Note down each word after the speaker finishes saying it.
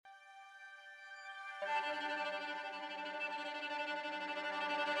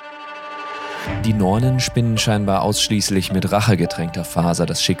Die Nornen spinnen scheinbar ausschließlich mit rachegetränkter Faser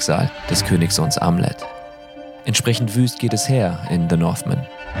das Schicksal des Königssohns Amleths. Entsprechend wüst geht es her in The Northman.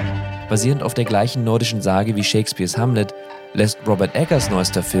 Basierend auf der gleichen nordischen Sage wie Shakespeares Hamlet lässt Robert Eggers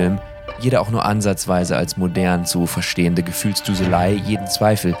neuster Film jede auch nur ansatzweise als modern zu verstehende Gefühlsduselei, jeden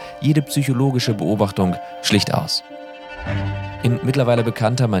Zweifel, jede psychologische Beobachtung schlicht aus. In mittlerweile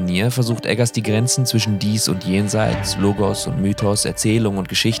bekannter Manier versucht Eggers die Grenzen zwischen Dies und Jenseits, Logos und Mythos, Erzählung und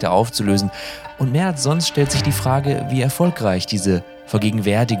Geschichte aufzulösen. Und mehr als sonst stellt sich die Frage, wie erfolgreich diese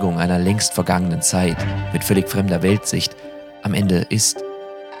Vergegenwärtigung einer längst vergangenen Zeit mit völlig fremder Weltsicht am Ende ist.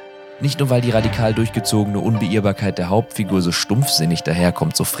 Nicht nur, weil die radikal durchgezogene Unbeirrbarkeit der Hauptfigur so stumpfsinnig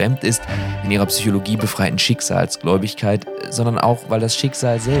daherkommt, so fremd ist in ihrer Psychologie befreiten Schicksalsgläubigkeit, sondern auch, weil das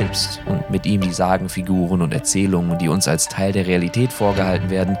Schicksal selbst und mit ihm die Sagenfiguren und Erzählungen, die uns als Teil der Realität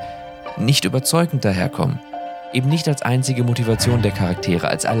vorgehalten werden, nicht überzeugend daherkommen. Eben nicht als einzige Motivation der Charaktere,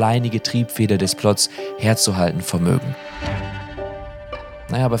 als alleinige Triebfeder des Plots herzuhalten vermögen.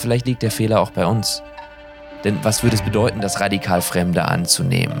 Naja, aber vielleicht liegt der Fehler auch bei uns. Denn was würde es bedeuten, das radikal Fremde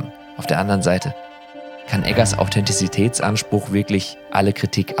anzunehmen? Auf der anderen Seite, kann Eggers Authentizitätsanspruch wirklich alle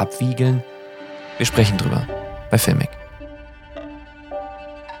Kritik abwiegeln? Wir sprechen drüber bei FilMic.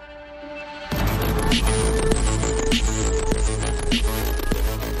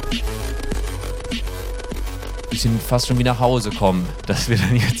 Bisschen fast schon wie nach Hause kommen, dass wir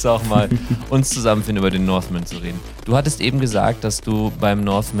dann jetzt auch mal uns zusammenfinden, über den Northman zu reden. Du hattest eben gesagt, dass du beim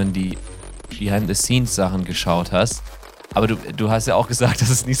Northman die Behind-the-Scenes-Sachen geschaut hast. Aber du hast ja auch gesagt, dass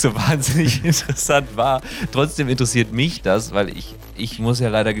es nicht so wahnsinnig interessant war. Trotzdem interessiert mich das, weil ich muss ja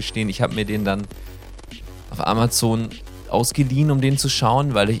leider gestehen, ich habe mir den dann auf Amazon ausgeliehen, um den zu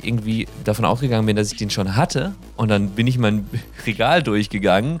schauen, weil ich irgendwie davon ausgegangen bin, dass ich den schon hatte. Und dann bin ich mein Regal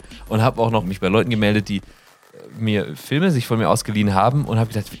durchgegangen und habe auch noch mich bei Leuten gemeldet, die mir Filme sich von mir ausgeliehen haben und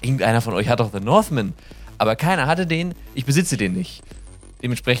habe gedacht, irgendeiner von euch hat doch The Northman. Aber keiner hatte den, ich besitze den nicht.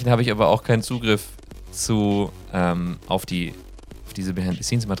 Dementsprechend habe ich aber auch keinen Zugriff auf diese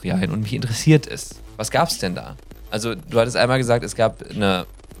Behind-the-Scenes-Materialien. Und mich interessiert es. Was gab es denn da? Also du hattest einmal gesagt, es gab eine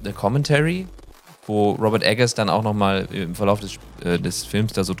Commentary, wo Robert Eggers dann auch nochmal im Verlauf des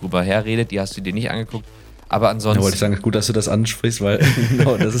Films da so drüber herredet. Die hast du dir nicht angeguckt. Aber ansonsten... Ja, wollte ich sagen, gut, dass du das ansprichst, weil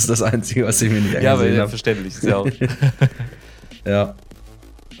genau, das ist das Einzige, was ich mir nicht angesehen habe. Ja, aber verständlich ist ja auch. Ja.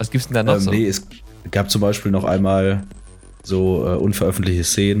 Was gibt's denn da noch so? Nee, es gab zum Beispiel noch einmal so unveröffentlichte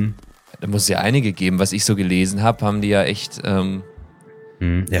Szenen. Da muss es ja einige geben. Was ich so gelesen habe, haben die ja echt... Ja,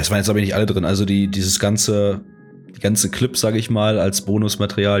 es waren jetzt aber nicht alle drin. Also die ganze Clip, sage ich mal, als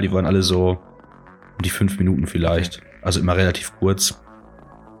Bonusmaterial, die waren alle so um die 5 Minuten vielleicht. Okay. Also immer relativ kurz.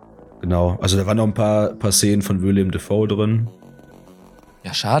 Genau. Also da waren noch ein paar Szenen von Willem Dafoe drin.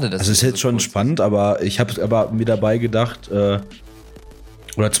 Ja, schade. Also es ist jetzt schon spannend, aber ich habe aber mir dabei gedacht,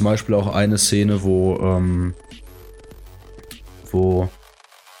 oder zum Beispiel auch eine Szene, wo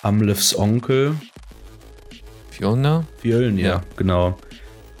Amleths Onkel Fjölnir, ja, genau.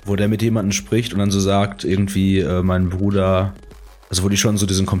 Wo der mit jemandem spricht und dann so sagt, irgendwie, mein Bruder, also wo die schon so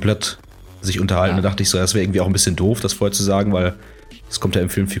diesen komplett sich unterhalten, da dachte ich so, das wäre irgendwie auch ein bisschen doof, das vorher zu sagen, weil es kommt ja im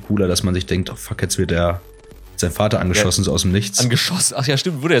Film viel cooler, dass man sich denkt, oh fuck, jetzt wird sein Vater angeschossen, so aus dem Nichts. Angeschossen? Ach ja,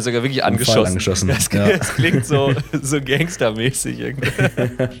 stimmt, wurde er sogar wirklich angeschossen. Das klingt so gangstermäßig irgendwie.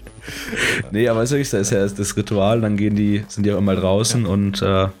 Nee, aber ist wirklich, da ist ja das Ritual, dann sind die auch immer draußen und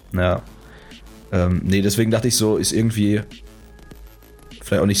nee, deswegen dachte ich so, ist irgendwie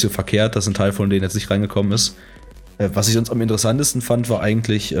vielleicht auch nicht so verkehrt, dass ein Teil von denen jetzt nicht reingekommen ist. Was ich sonst am interessantesten fand, war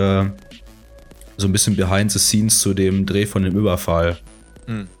eigentlich so ein bisschen behind the scenes zu dem Dreh von dem Überfall.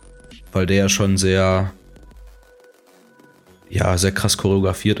 Weil der ja schon sehr krass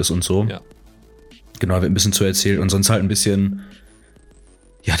choreografiert ist und so. Ja. Genau, wird ein bisschen zu erzählt und sonst halt ein bisschen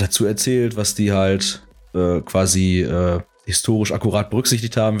dazu erzählt, was die halt quasi historisch akkurat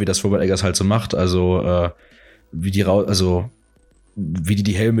berücksichtigt haben, wie das Robert Eggers halt so macht. Also wie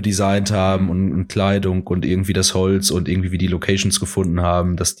die Helme designt haben und Kleidung und irgendwie das Holz und irgendwie wie die Locations gefunden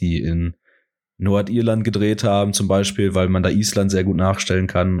haben, dass die in Nordirland gedreht haben zum Beispiel, weil man da Island sehr gut nachstellen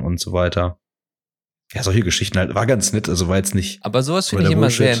kann und so weiter. Ja, solche Geschichten halt, war ganz nett, also war jetzt nicht... Aber sowas finde ich immer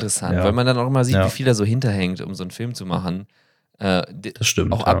sehr interessant, weil man dann auch immer sieht, wie viel da so hinterhängt, um so einen Film zu machen. Das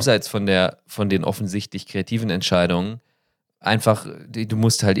stimmt. Auch abseits von den offensichtlich kreativen Entscheidungen. Einfach, du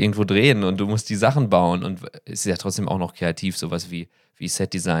musst halt irgendwo drehen und du musst die Sachen bauen und es ist ja trotzdem auch noch kreativ, sowas wie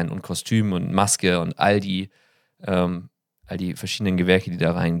Setdesign und Kostüm und Maske und all die verschiedenen Gewerke, die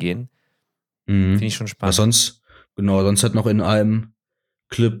da reingehen. Finde ich schon spannend. Sonst hat noch in einem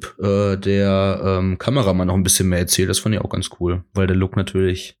Clip der Kameramann noch ein bisschen mehr erzählt. Das fand ich auch ganz cool, weil der Look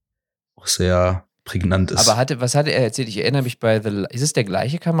natürlich auch sehr prägnant ist. Aber was hatte er erzählt? Ich erinnere mich ist es der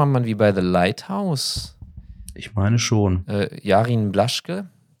gleiche Kameramann wie bei The Lighthouse? Ich meine schon. Jarin Blaschke,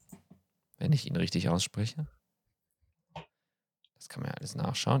 wenn ich ihn richtig ausspreche. Das kann man ja alles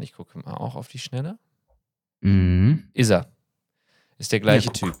nachschauen. Ich gucke mal auch auf die Schnelle. Ist er. Ist der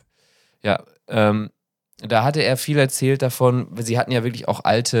gleiche Typ. Ja, da hatte er viel erzählt davon, sie hatten ja wirklich auch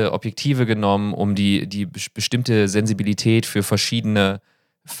alte Objektive genommen, um die bestimmte Sensibilität für verschiedene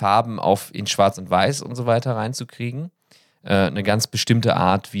Farben in Schwarz und Weiß und so weiter reinzukriegen. Eine ganz bestimmte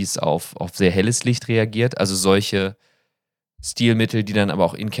Art, wie es auf sehr helles Licht reagiert. Also solche Stilmittel, die dann aber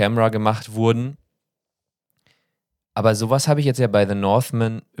auch in Camera gemacht wurden. Aber sowas habe ich jetzt ja bei The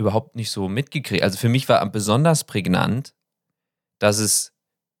Northman überhaupt nicht so mitgekriegt. Also für mich war besonders prägnant, dass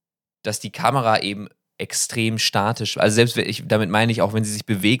die Kamera eben extrem statisch, also selbst damit meine ich auch, wenn sie sich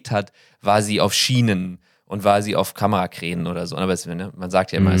bewegt hat, war sie auf Schienen und war sie auf Kamerakränen oder so. Aber man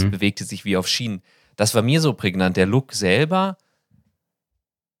sagt ja immer, es bewegte sich wie auf Schienen. Das war mir so prägnant. Der Look selber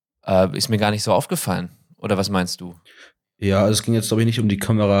ist mir gar nicht so aufgefallen. Oder was meinst du? Ja, also es ging jetzt, glaube ich, nicht um die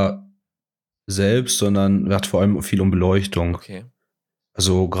Kamera selbst, sondern hat vor allem viel um Beleuchtung. Okay.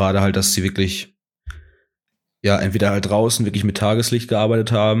 Also gerade halt, dass sie wirklich entweder halt draußen wirklich mit Tageslicht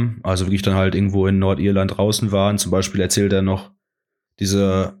gearbeitet haben, also wirklich dann halt irgendwo in Nordirland draußen waren. Zum Beispiel erzählt er noch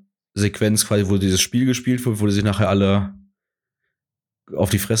diese Sequenz quasi, wo dieses Spiel gespielt wird, wo die sich nachher alle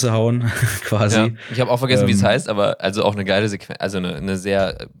auf die Fresse hauen, quasi. Ja, ich habe auch vergessen, wie es heißt, aber also auch eine geile Sequenz, also eine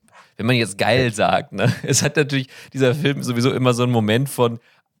sehr, wenn man jetzt geil sagt, ne? Es hat natürlich dieser Film sowieso immer so einen Moment von,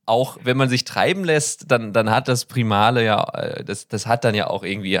 auch wenn man sich treiben lässt, dann hat das Primale das hat dann ja auch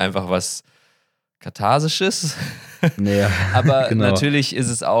irgendwie einfach was Katharsisches. Naja, aber genau. Natürlich ist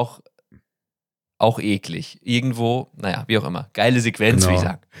es auch eklig. Irgendwo, naja, wie auch immer. Geile Sequenz, wie ich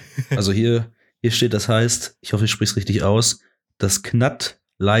sagen. Also hier steht, das heißt, ich hoffe, ich spreche es richtig aus, das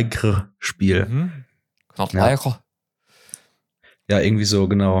Knatt-Leikr-Spiel. Knatt-Leikr. Ja, irgendwie so,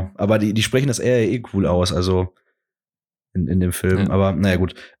 genau. Aber die sprechen das eher cool aus, also in dem Film. Ja. Aber naja,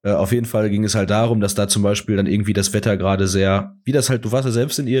 gut. Auf jeden Fall ging es halt darum, dass da zum Beispiel dann irgendwie das Wetter gerade sehr, wie das halt, du warst ja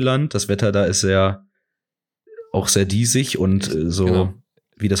selbst in Irland, das Wetter da ist auch sehr diesig und so,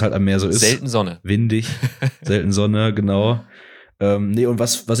 wie das halt am Meer so ist. Selten Sonne. Windig, selten Sonne, genau. Und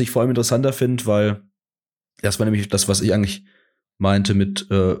was ich vor allem interessanter finde, weil das war nämlich das, was ich eigentlich meinte mit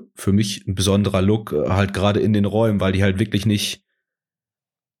für mich ein besonderer Look, halt gerade in den Räumen, weil die halt wirklich nicht,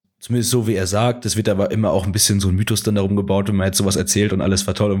 zumindest so wie er sagt, es wird aber immer auch ein bisschen so ein Mythos dann darum gebaut, wenn man jetzt sowas erzählt und alles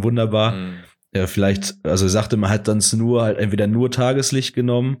war toll und wunderbar. Vielleicht, also er sagte, man hat dann entweder nur Tageslicht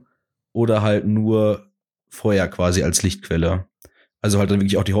genommen oder halt nur Feuer quasi als Lichtquelle. Also halt dann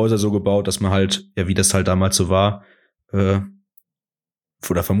wirklich auch die Häuser so gebaut, dass man halt, wie das halt damals so war, oder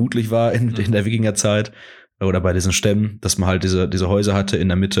vermutlich war in der Wikingerzeit oder bei diesen Stämmen, dass man halt diese Häuser hatte, in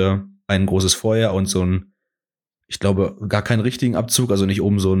der Mitte ein großes Feuer und so ein, ich glaube, gar keinen richtigen Abzug, also nicht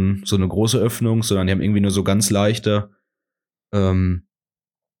oben so eine große Öffnung, sondern die haben irgendwie nur so ganz leichte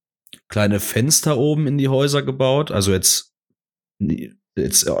kleine Fenster oben in die Häuser gebaut. Also jetzt in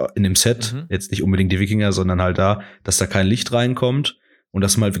dem Set, jetzt nicht unbedingt die Wikinger, sondern halt dass da kein Licht reinkommt und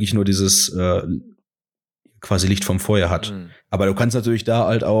dass man halt wirklich nur dieses quasi Licht vom Feuer hat. Aber du kannst natürlich da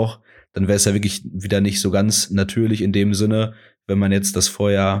halt auch, dann wäre es ja wirklich wieder nicht so ganz natürlich in dem Sinne, wenn man jetzt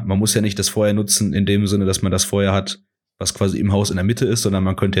man muss ja nicht das Feuer nutzen in dem Sinne, dass man das Feuer hat, was quasi im Haus in der Mitte ist, sondern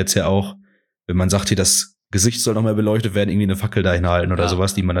man könnte jetzt ja auch, wenn man sagt, hier das Gesicht soll nochmal beleuchtet werden, irgendwie eine Fackel da hinhalten oder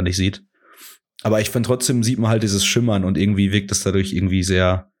sowas, die man dann nicht sieht. Aber ich finde trotzdem sieht man halt dieses Schimmern und irgendwie wirkt es dadurch irgendwie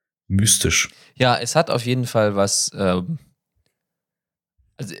sehr mystisch. Ja, es hat auf jeden Fall was, also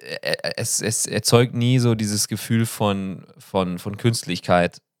es erzeugt nie so dieses Gefühl von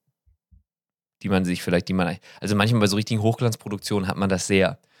Künstlichkeit, also manchmal bei so richtigen Hochglanzproduktionen hat man das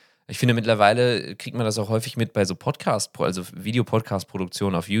sehr. Ich finde, mittlerweile kriegt man das auch häufig mit bei so also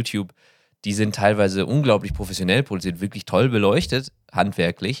Videopodcast-Produktionen auf YouTube. Die sind teilweise unglaublich professionell produziert, wirklich toll beleuchtet,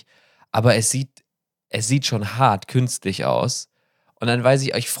 handwerklich. Aber es sieht schon hart künstlich aus. Und dann weiß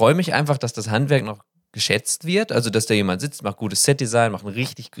ich freue mich einfach, dass das Handwerk noch geschätzt wird. Also, dass da jemand sitzt, macht gutes Setdesign, macht ein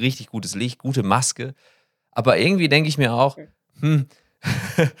richtig, richtig gutes Licht, gute Maske. Aber irgendwie denke ich mir auch,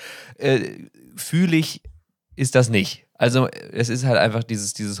 fühlig ist das nicht. Also es ist halt einfach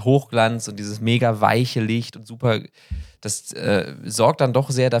dieses Hochglanz und dieses mega weiche Licht und super, das sorgt dann doch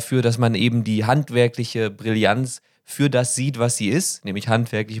sehr dafür, dass man eben die handwerkliche Brillanz für das sieht, was sie ist, nämlich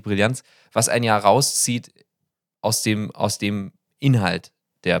handwerkliche Brillanz, was einen ja rauszieht aus dem Inhalt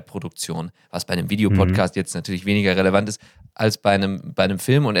der Produktion, was bei einem Videopodcast jetzt natürlich weniger relevant ist als bei einem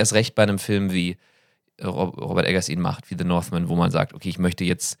Film und erst recht bei einem Film wie Robert Eggers ihn macht, wie The Northman, wo man sagt, okay, ich möchte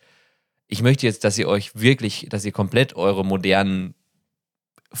jetzt, dass ihr komplett eure modernen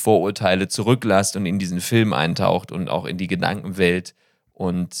Vorurteile zurücklässt und in diesen Film eintaucht und auch in die Gedankenwelt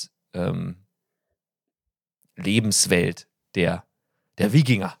und Lebenswelt der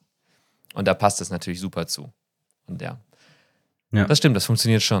Wikinger. Und da passt das natürlich super zu. Und ja, das stimmt, das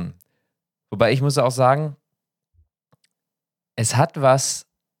funktioniert schon. Wobei ich muss auch sagen, es hat was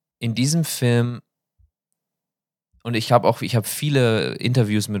in diesem Film, und ich habe viele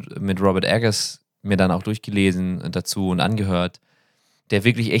Interviews mit Robert Eggers mir dann auch durchgelesen dazu und angehört, der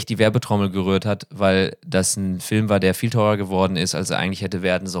wirklich echt die Werbetrommel gerührt hat, weil das ein Film war, der viel teurer geworden ist, als er eigentlich hätte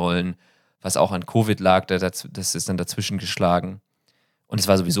werden sollen, was auch an Covid lag, das ist dann dazwischen geschlagen. Und es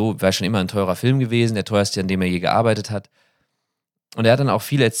war schon immer ein teurer Film gewesen, der teuerste, an dem er je gearbeitet hat. Und er hat dann auch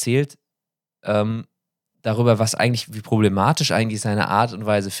viel erzählt darüber, wie problematisch eigentlich seine Art und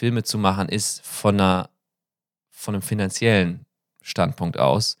Weise, Filme zu machen, ist von einem finanziellen Standpunkt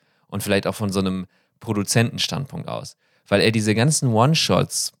aus und vielleicht auch von so einem Produzentenstandpunkt aus. Weil er diese ganzen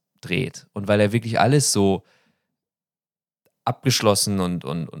One-Shots dreht und weil er wirklich alles so abgeschlossen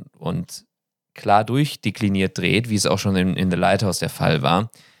und klar durchdekliniert dreht, wie es auch schon in The Lighthouse der Fall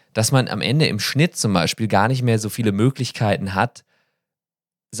war, dass man am Ende im Schnitt zum Beispiel gar nicht mehr so viele Möglichkeiten hat,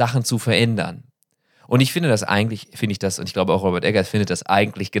 Sachen zu verändern. Und ich finde das, und ich glaube auch Robert Eggers findet das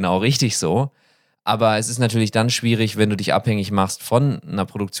eigentlich genau richtig so, aber es ist natürlich dann schwierig, wenn du dich abhängig machst von einer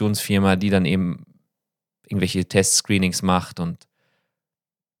Produktionsfirma, die dann eben irgendwelche Test-Screenings macht und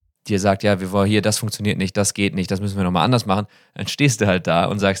dir sagt, ja, wir wollen hier, das funktioniert nicht, das geht nicht, das müssen wir nochmal anders machen, dann stehst du halt da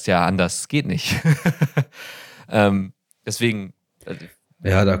und sagst, ja, anders geht nicht. Deswegen.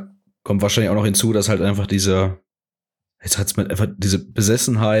 Ja, da kommt wahrscheinlich auch noch hinzu, dass halt einfach diese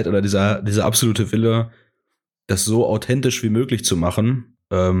Besessenheit oder dieser absolute Wille, das so authentisch wie möglich zu machen,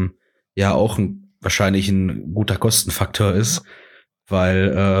 auch wahrscheinlich ein guter Kostenfaktor ist,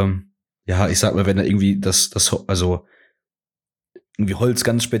 weil, ich sag mal, wenn da irgendwie irgendwie Holz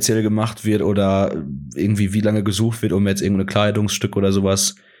ganz speziell gemacht wird oder irgendwie wie lange gesucht wird, um jetzt irgendein Kleidungsstück oder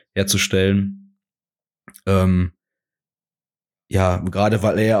sowas herzustellen. Gerade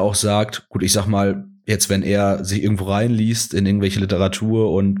weil er ja auch sagt, gut, ich sag mal, jetzt wenn er sich irgendwo reinliest in irgendwelche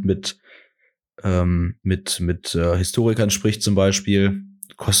Literatur und mit Historikern spricht zum Beispiel,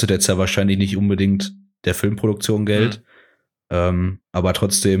 kostet jetzt ja wahrscheinlich nicht unbedingt der Filmproduktion Geld, aber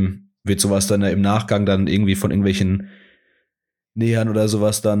trotzdem wird sowas dann ja im Nachgang dann irgendwie von irgendwelchen Nähern oder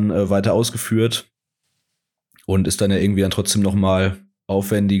sowas dann weiter ausgeführt und ist dann ja irgendwie dann trotzdem nochmal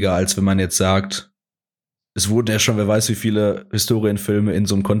aufwendiger, als wenn man jetzt sagt, es wurden ja schon, wer weiß wie viele Historienfilme in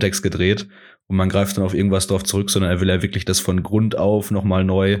so einem Kontext gedreht und man greift dann auf irgendwas drauf zurück, sondern er will ja wirklich das von Grund auf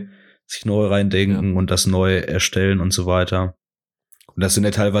nochmal sich neu reindenken und das neu erstellen und so weiter. Und das sind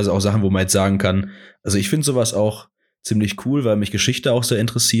ja teilweise auch Sachen, wo man jetzt sagen kann, also ich finde sowas auch ziemlich cool, weil mich Geschichte auch sehr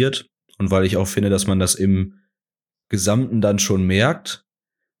interessiert und weil ich auch finde, dass man das im Gesamten dann schon merkt.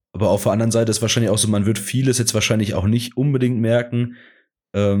 Aber auf der anderen Seite ist wahrscheinlich auch so, man wird vieles jetzt wahrscheinlich auch nicht unbedingt merken,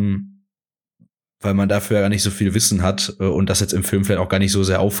 weil man dafür ja gar nicht so viel Wissen hat und das jetzt im Film vielleicht auch gar nicht so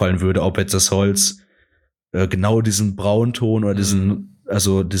sehr auffallen würde, ob jetzt das Holz genau diesen Braunton oder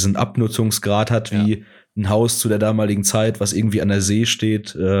diesen Abnutzungsgrad hat, wie ein Haus zu der damaligen Zeit, was irgendwie an der See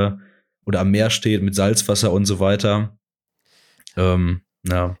steht oder am Meer steht mit Salzwasser und so weiter.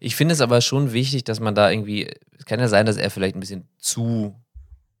 Ja. Ich finde es aber schon wichtig, dass man da irgendwie, es kann ja sein, dass er vielleicht ein bisschen zu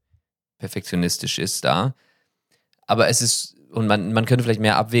perfektionistisch ist da, aber es ist, und man könnte vielleicht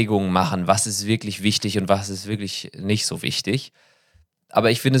mehr Abwägungen machen, was ist wirklich wichtig und was ist wirklich nicht so wichtig.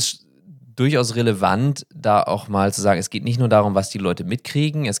 Aber ich finde es durchaus relevant, da auch mal zu sagen, es geht nicht nur darum, was die Leute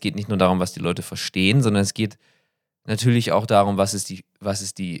mitkriegen, es geht nicht nur darum, was die Leute verstehen, sondern es geht natürlich auch darum, was ist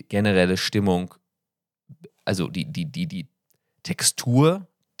die generelle Stimmung, also die Textur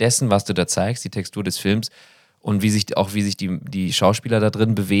dessen, was du da zeigst, die Textur des Films und wie sich die Schauspieler da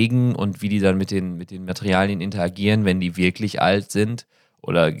drin bewegen und wie die dann mit den Materialien interagieren, wenn die wirklich alt sind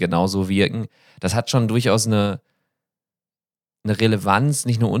oder genauso wirken. Das hat schon durchaus eine Relevanz,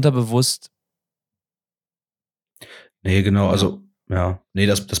 nicht nur unterbewusst. Nee, genau, also,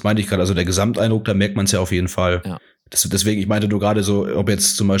 das meinte ich gerade, also der Gesamteindruck, da merkt man es ja auf jeden Fall. Ja. Deswegen, ich meinte nur gerade so, ob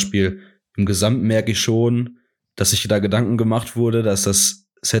jetzt zum Beispiel im Gesamten merke ich schon, dass sich da Gedanken gemacht wurde, dass das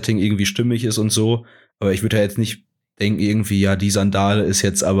Setting irgendwie stimmig ist und so, aber ich würde ja jetzt nicht denken, irgendwie, ja, die Sandale ist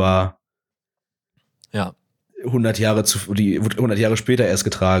jetzt aber 100 Jahre später erst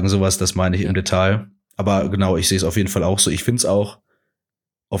getragen, sowas, das meine ich im Detail. Aber genau, ich sehe es auf jeden Fall auch so. Ich finde es auch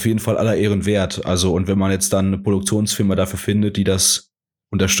auf jeden Fall aller Ehren wert. Also, und wenn man jetzt dann eine Produktionsfirma dafür findet, die das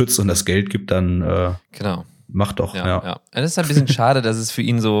unterstützt und das Geld gibt, dann genau. Macht doch, ja. Es ist ein bisschen schade, dass es für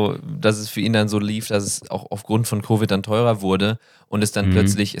ihn dann so lief, dass es auch aufgrund von Covid dann teurer wurde und es dann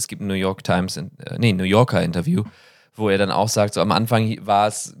plötzlich, es gibt ein New Yorker Interview, wo er dann auch sagt, so am Anfang war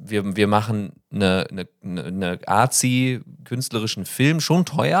es, wir machen eine artsy-künstlerischen Film, schon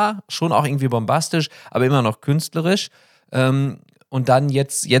teuer, schon auch irgendwie bombastisch, aber immer noch künstlerisch. Und dann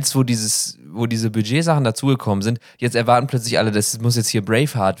jetzt wo diese Budgetsachen dazugekommen sind, jetzt erwarten plötzlich alle, das muss jetzt hier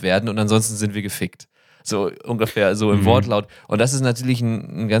Braveheart werden und ansonsten sind wir gefickt. So ungefähr, so im Wortlaut. Und das ist natürlich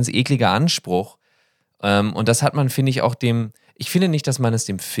ein ganz ekliger Anspruch. Und das hat man, finde ich, ich finde nicht, dass man es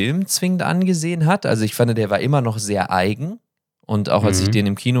dem Film zwingend angesehen hat. Also ich fand, der war immer noch sehr eigen. Und auch als ich den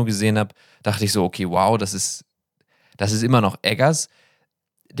im Kino gesehen habe, dachte ich so, okay, wow, das ist immer noch Eggers.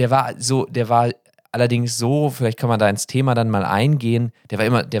 Der war allerdings so, vielleicht kann man da ins Thema dann mal eingehen,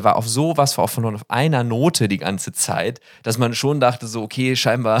 der war auf einer Note die ganze Zeit, dass man schon dachte so, okay,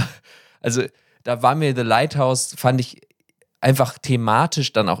 scheinbar, also da war mir The Lighthouse, fand ich einfach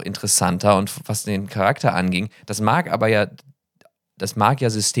thematisch dann auch interessanter und was den Charakter anging. Das mag ja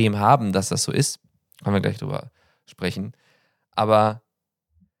System haben, dass das so ist. Können wir gleich drüber sprechen. Aber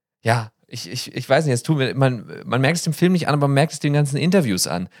ja, ich weiß nicht, man merkt es dem Film nicht an, aber man merkt es den ganzen Interviews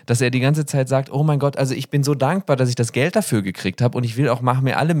an, dass er die ganze Zeit sagt, oh mein Gott, also ich bin so dankbar, dass ich das Geld dafür gekriegt habe und ich mache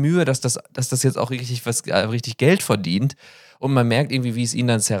mir alle Mühe, dass das jetzt auch richtig Geld verdient. Und man merkt irgendwie, wie es ihn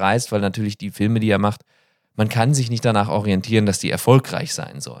dann zerreißt, weil natürlich die Filme, die er macht, man kann sich nicht danach orientieren, dass die erfolgreich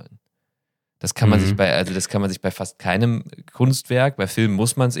sein sollen. Das kann man sich bei fast keinem Kunstwerk, bei Filmen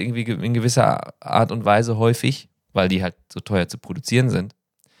muss man es irgendwie in gewisser Art und Weise häufig, weil die halt so teuer zu produzieren sind.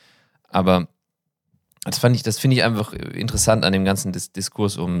 Aber das finde ich einfach interessant an dem ganzen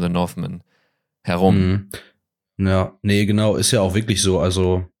Diskurs um The Northman herum. Ja, nee, genau, ist ja auch wirklich so.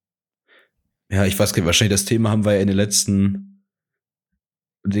 Also, ja, ich weiß gar nicht, wahrscheinlich das Thema haben wir ja in den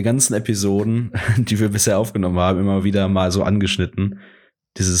ganzen Episoden, die wir bisher aufgenommen haben, immer wieder mal so angeschnitten.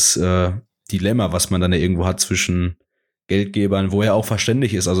 Dieses Dilemma, was man dann ja irgendwo hat zwischen Geldgebern, wo er auch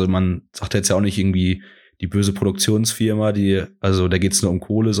verständlich ist. Also man sagt jetzt ja auch nicht irgendwie die böse Produktionsfirma, da geht's nur um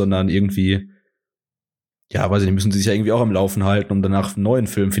Kohle, sondern irgendwie, ja, weiß ich nicht, müssen sie sich ja irgendwie auch am Laufen halten, um danach einen neuen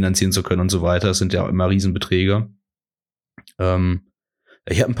Film finanzieren zu können und so weiter. Das sind ja auch immer Riesenbeträge. Ich habe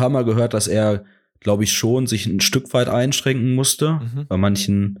ein paar Mal gehört, dass er, glaube ich, schon sich ein Stück weit einschränken musste. Bei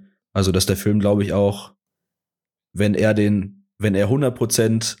manchen, also dass der Film, glaube ich, auch, wenn er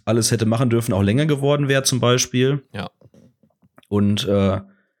 100% alles hätte machen dürfen, auch länger geworden wäre zum Beispiel. Ja. Und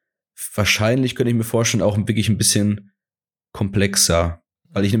wahrscheinlich könnte ich mir vorstellen, auch wirklich ein bisschen komplexer.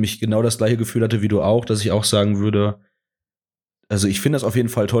 Weil ich nämlich genau das gleiche Gefühl hatte wie du auch, dass ich auch sagen würde, also ich finde das auf jeden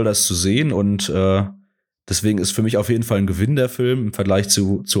Fall toll, das zu sehen und deswegen ist für mich auf jeden Fall ein Gewinn der Film im Vergleich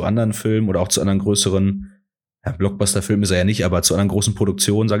zu anderen Filmen oder auch zu anderen größeren, Blockbuster-Filmen ist er ja nicht, aber zu anderen großen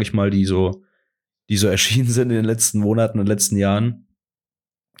Produktionen, sag ich mal, die so erschienen sind in den letzten Monaten und letzten Jahren.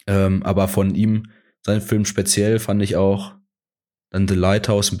 Aber von ihm, seinen Film speziell, fand ich auch dann The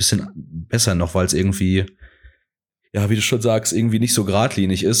Lighthouse ein bisschen besser noch, weil es irgendwie, ja, wie du schon sagst, irgendwie nicht so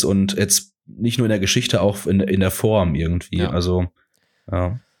geradlinig ist und jetzt nicht nur in der Geschichte, auch in der Form irgendwie. Ja. Also,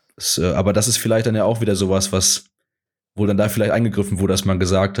 ja. Aber das ist vielleicht dann ja auch wieder sowas, wo dann da vielleicht eingegriffen wurde, dass man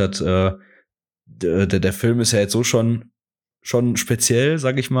gesagt hat, der Film ist ja jetzt so schon speziell,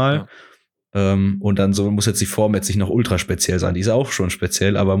 sag ich mal. Ja. Und dann so muss jetzt die Form jetzt nicht noch ultra speziell sein. Die ist auch schon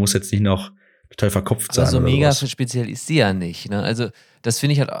speziell, aber muss jetzt nicht noch total verkopft sein. Aber so oder mega sowas. speziell ist sie ja nicht. Ne? Also das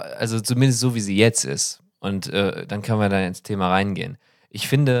finde ich halt, also zumindest so, wie sie jetzt ist. Und dann können wir da ins Thema reingehen. Ich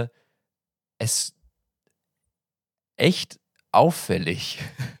finde es echt auffällig,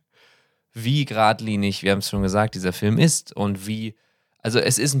 wie geradlinig, wir haben es schon gesagt, dieser Film ist und also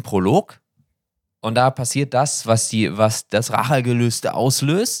es ist ein Prolog und da passiert das, was das Rachegelüste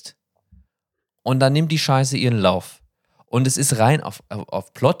auslöst und dann nimmt die Scheiße ihren Lauf. Und es ist rein auf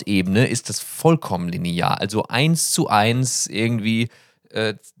Plot-Ebene ist das vollkommen linear. Also 1:1 irgendwie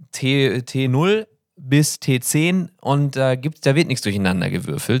T0 bis T10 und da wird nichts durcheinander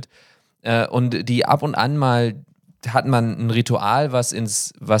gewürfelt. Und die ab und an mal hat man ein Ritual, was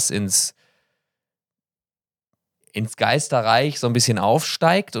ins Geisterreich so ein bisschen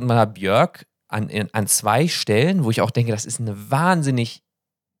aufsteigt und man hat Björk an 2 Stellen, wo ich auch denke, das ist eine wahnsinnig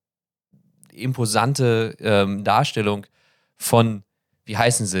imposante Darstellung von, wie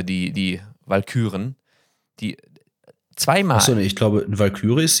heißen sie, die Walküren, die zweimal. Achso, nee, ich glaube,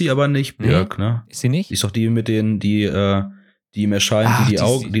 Valkyrie ist sie aber nicht, Björk, ne? Ist sie nicht? Die ist doch die mit denen, die ihm erscheint, die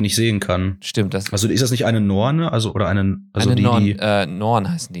Augen, die nicht sehen kann. Stimmt, also ist das nicht eine Norne?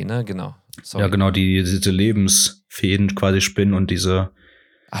 Norn heißen die, ne? Genau. Sorry. Ja, genau, die diese Lebensfäden quasi spinnen und diese.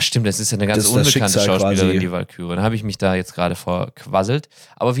 Ach stimmt, das ist ja eine ganz unbekannte Schauspielerin, quasi. Die Walküre. Dann habe ich mich da jetzt gerade verquasselt.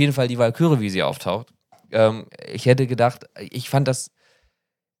 Aber auf jeden Fall die Walküre, wie sie auftaucht. Ich hätte gedacht, ich fand das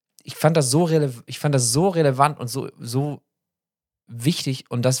so relevant und so wichtig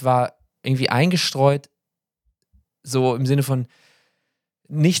und das war irgendwie eingestreut So im Sinne von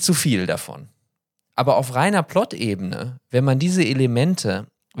nicht zu viel davon. Aber auf reiner Plot-Ebene, wenn man diese Elemente,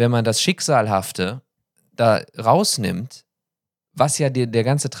 wenn man das Schicksalhafte da rausnimmt, was ja der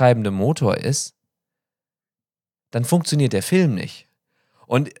ganze treibende Motor ist, dann funktioniert der Film nicht.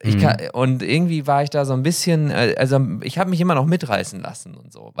 Und und irgendwie war ich da so ein bisschen, also ich habe mich immer noch mitreißen lassen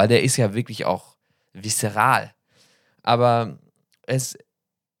und so, weil der ist ja wirklich auch visceral. Aber es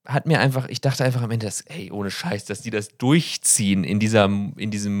hat mir einfach, ich dachte einfach am Ende, ohne Scheiß, dass die das durchziehen in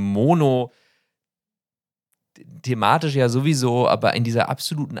diesem Mono, thematisch ja sowieso, aber in dieser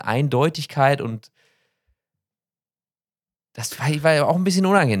absoluten Eindeutigkeit, und das war ja auch ein bisschen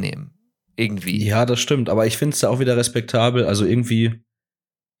unangenehm. Irgendwie. Ja, das stimmt, aber ich finde es da auch wieder respektabel. Also irgendwie,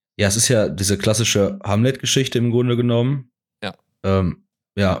 ja, es ist ja diese klassische Hamlet-Geschichte im Grunde genommen.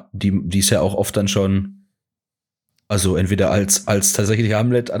 Ja. Die ist ja auch oft dann schon, also entweder als tatsächliche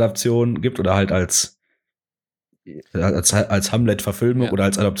Hamlet-Adaption gibt oder halt als Hamlet-Verfilmung oder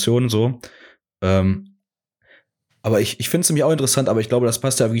als Adaption so. Aber ich finde es nämlich auch interessant, aber ich glaube, das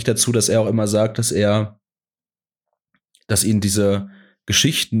passt ja wirklich dazu, dass er auch immer sagt, dass ihn diese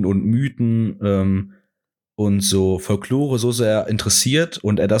Geschichten und Mythen und so Folklore so sehr interessiert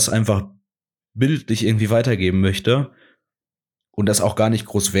und er das einfach bildlich irgendwie weitergeben möchte und das auch gar nicht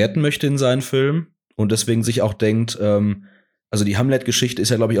groß werten möchte in seinen Filmen und deswegen sich auch denkt, also die Hamlet-Geschichte ist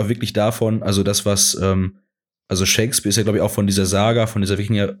ja, glaube ich, auch wirklich davon, also das, was, also Shakespeare ist ja, glaube ich, auch von dieser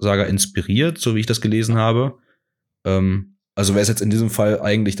Wikinger-Saga inspiriert, so wie ich das gelesen habe. Also wäre es jetzt in diesem Fall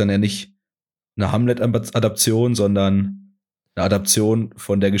eigentlich dann ja nicht eine Hamlet-Adaption, sondern eine Adaption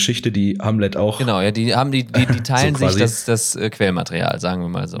von der Geschichte, die Hamlet auch. Genau, ja, die teilen so sich das Quellmaterial, sagen wir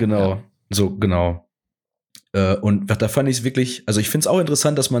mal so. Genau, ja. Genau. Und da fand ich es wirklich, also ich finde es auch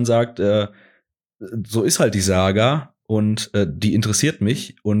interessant, dass man sagt, so ist halt die Saga und die interessiert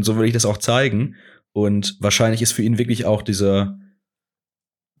mich und so will ich das auch zeigen. Und wahrscheinlich ist für ihn wirklich auch dieses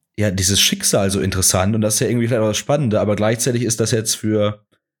Schicksal so interessant und das ist ja irgendwie vielleicht auch das Spannende, aber gleichzeitig ist das jetzt für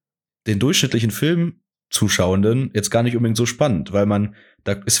den durchschnittlichen Filmzuschauenden jetzt gar nicht unbedingt so spannend, weil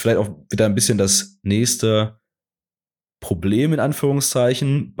da ist vielleicht auch wieder ein bisschen das nächste Problem in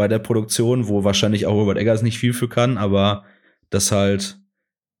Anführungszeichen bei der Produktion, wo wahrscheinlich auch Robert Eggers nicht viel für kann, aber dass halt,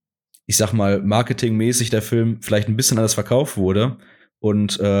 ich sag mal, marketingmäßig der Film vielleicht ein bisschen anders verkauft wurde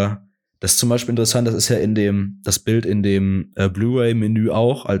und das ist zum Beispiel interessant, das ist ja das Bild in dem Blu-ray-Menü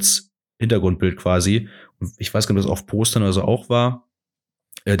auch als Hintergrundbild quasi. Und ich weiß gar nicht, ob das auf Postern oder so auch war.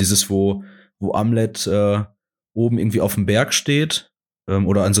 Dieses, wo Amlet oben irgendwie auf dem Berg steht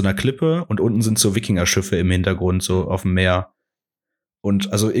oder an so einer Klippe und unten sind so Wikingerschiffe im Hintergrund, so auf dem Meer.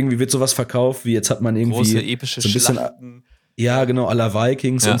 Und also irgendwie wird sowas verkauft, wie jetzt hat man irgendwie große epische so ein bisschen, Schlachten. ja genau, à la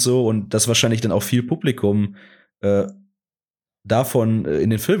Vikings und so und das wahrscheinlich dann auch viel Publikum davon in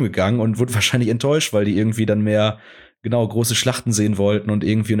den Film gegangen und wurde wahrscheinlich enttäuscht, weil die irgendwie dann mehr genau große Schlachten sehen wollten und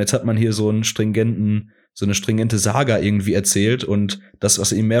jetzt hat man hier so eine stringente Saga irgendwie erzählt und das,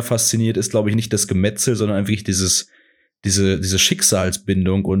 was ihn mehr fasziniert, ist, glaube ich, nicht das Gemetzel, sondern einfach diese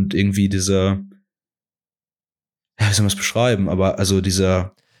Schicksalsbindung und irgendwie wie soll man es beschreiben, aber also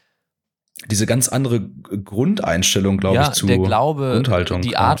diese ganz andere Grundeinstellung, glaube ich, zu der Glaube, Grundhaltung.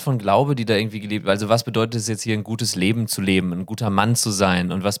 die Art von Glaube, die da irgendwie gelebt wird. Also was bedeutet es jetzt hier, ein gutes Leben zu leben, ein guter Mann zu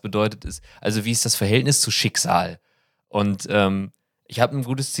sein und was bedeutet es, also wie ist das Verhältnis zu Schicksal? Und ich habe ein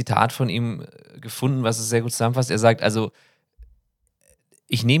gutes Zitat von ihm gefunden, was es sehr gut zusammenfasst. Er sagt, also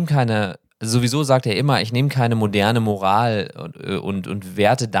sowieso sagt er immer, ich nehme keine moderne Moral und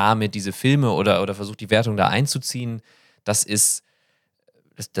werte damit diese Filme oder versuche die Wertung da einzuziehen. Das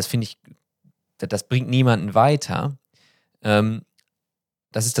finde ich, das bringt niemanden weiter.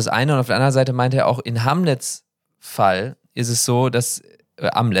 Das ist das eine. Und auf der anderen Seite meinte er auch, in Hamlets Fall ist es so, dass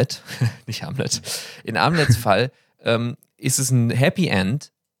Amlet, nicht Hamlet, in Amlets Fall ist es ein Happy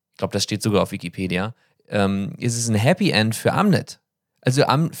End, ich glaube, das steht sogar auf Wikipedia, ist es ein Happy End für Amlet. Also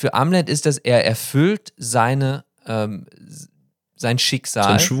für Amlet ist das, er erfüllt sein Schicksal.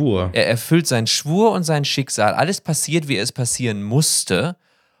 Sein Schwur. Er erfüllt seinen Schwur und sein Schicksal. Alles passiert, wie es passieren musste.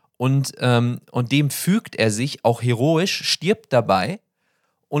 Und dem fügt er sich auch heroisch, stirbt dabei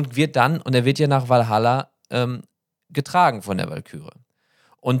und er wird ja nach Valhalla getragen von der Walküre.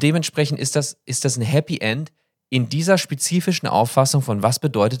 Und dementsprechend ist das ein Happy End in dieser spezifischen Auffassung von, was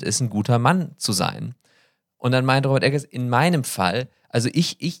bedeutet es, ein guter Mann zu sein. Und dann meinte Robert Eggers, in meinem Fall, also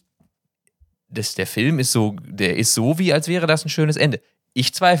der Film ist so, wie als wäre das ein schönes Ende.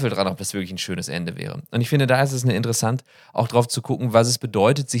 Ich zweifle daran, ob das wirklich ein schönes Ende wäre. Und ich finde, da ist es interessant, auch drauf zu gucken, was es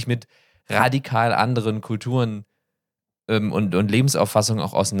bedeutet, sich mit radikal anderen Kulturen und Lebensauffassungen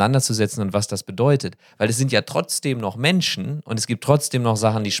auch auseinanderzusetzen und was das bedeutet. Weil es sind ja trotzdem noch Menschen und es gibt trotzdem noch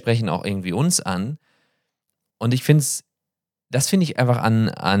Sachen, die sprechen auch irgendwie uns an. Und das finde ich einfach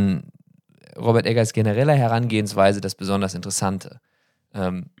an Robert Eggers genereller Herangehensweise das besonders Interessante.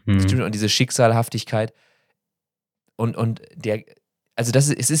 Stimmt, und diese Schicksalhaftigkeit und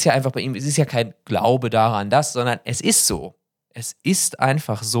es ist ja einfach bei ihm, es ist ja kein Glaube daran, sondern es ist so. Es ist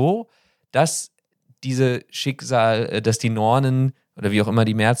einfach so, dass dass die Nornen oder wie auch immer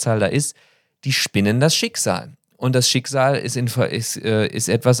die Mehrzahl da ist, die spinnen das Schicksal. Und das Schicksal ist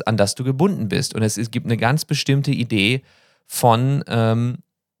etwas, an das du gebunden bist. Und es gibt eine ganz bestimmte Idee von,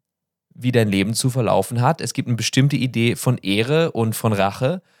 wie dein Leben zu verlaufen hat. Es gibt eine bestimmte Idee von Ehre und von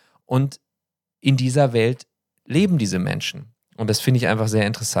Rache. Und in dieser Welt leben diese Menschen. Und das finde ich einfach sehr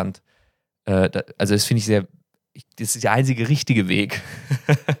interessant. Das finde ich das ist der einzige richtige Weg,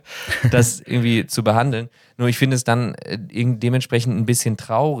 das irgendwie zu behandeln. Nur ich finde es dann dementsprechend ein bisschen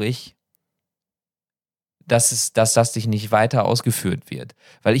traurig, dass das nicht weiter ausgeführt wird.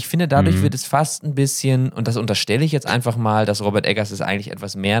 Weil ich finde, dadurch wird es fast ein bisschen, und das unterstelle ich jetzt einfach mal, dass Robert Eggers es eigentlich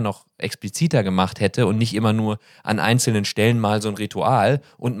etwas mehr noch expliziter gemacht hätte und nicht immer nur an einzelnen Stellen mal so ein Ritual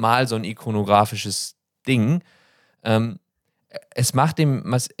und mal so ein ikonografisches Ding. Es macht den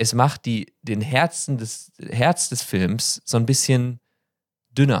Herz des Films so ein bisschen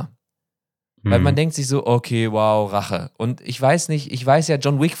dünner. Weil man denkt sich so, okay, wow, Rache. Und ich weiß ja,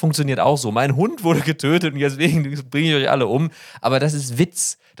 John Wick funktioniert auch so. Mein Hund wurde getötet und deswegen bringe ich euch alle um. Aber das ist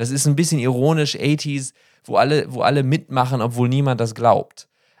Witz. Das ist ein bisschen ironisch, 80s, wo alle mitmachen, obwohl niemand das glaubt.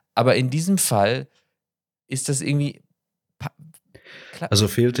 Aber in diesem Fall ist das irgendwie... Also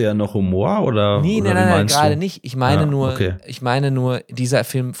fehlte ja noch Humor oder? Nee, oder nein, gerade nicht. Ich meine nur, dieser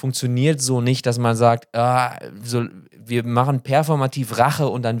Film funktioniert so nicht, dass man sagt, wir machen performativ Rache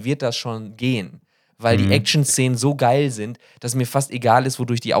und dann wird das schon gehen. Weil die Action-Szenen so geil sind, dass mir fast egal ist,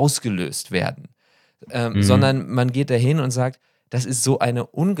 wodurch die ausgelöst werden. Sondern man geht dahin und sagt, das ist so eine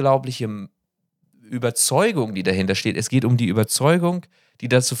unglaubliche Überzeugung, die dahinter steht. Es geht um die Überzeugung, die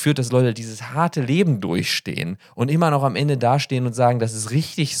dazu führt, dass Leute dieses harte Leben durchstehen und immer noch am Ende dastehen und sagen, das ist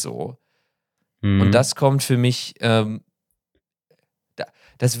richtig so. Und das kommt für mich,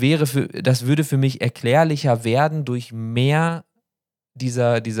 das würde für mich erklärlicher werden durch mehr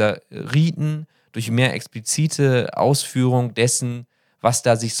dieser Riten, durch mehr explizite Ausführung dessen, was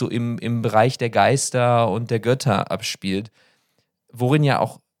da sich so im Bereich der Geister und der Götter abspielt, worin ja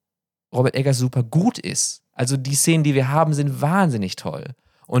auch Robert Eggers super gut ist. Also die Szenen, die wir haben, sind wahnsinnig toll.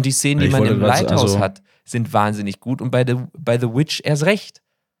 Und die Szenen, die man im Lighthouse hat, sind wahnsinnig gut. Und bei The Witch erst recht.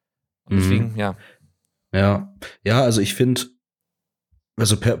 Und deswegen, ja. Ja, also ich finde,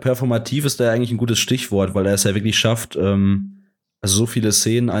 also performativ ist da eigentlich ein gutes Stichwort, weil er es ja wirklich schafft, also so viele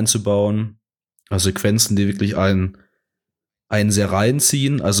Szenen einzubauen, also Sequenzen, die wirklich einen sehr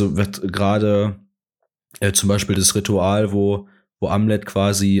reinziehen. Also wird gerade zum Beispiel das Ritual, wo Amleth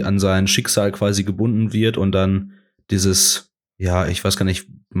quasi an sein Schicksal quasi gebunden wird und dann dieses, ja, ich weiß gar nicht,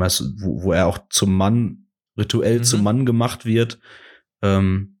 wo er auch zum Mann, rituell zum Mann gemacht wird,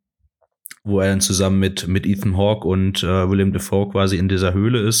 wo er dann zusammen mit Ethan Hawke und Willem Dafoe quasi in dieser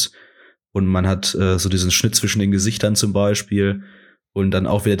Höhle ist und man hat so diesen Schnitt zwischen den Gesichtern zum Beispiel und dann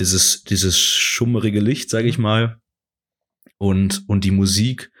auch wieder dieses schummerige Licht, sage ich mal, und die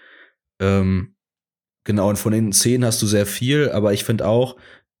Musik, genau, und von den Szenen hast du sehr viel, aber ich finde auch,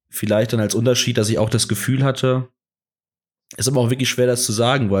 vielleicht dann als Unterschied, dass ich auch das Gefühl hatte, ist aber auch wirklich schwer, das zu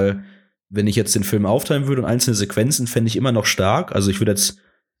sagen, weil wenn ich jetzt den Film aufteilen würde und einzelne Sequenzen, fände ich immer noch stark. Also ich würde jetzt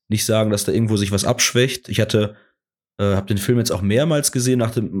nicht sagen, dass da irgendwo sich was abschwächt. Ich habe den Film jetzt auch mehrmals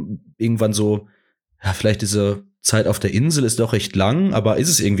gesehen, irgendwann so, ja, vielleicht diese Zeit auf der Insel ist doch recht lang, aber ist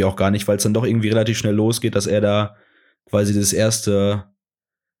es irgendwie auch gar nicht, weil es dann doch irgendwie relativ schnell losgeht, dass er da quasi das erste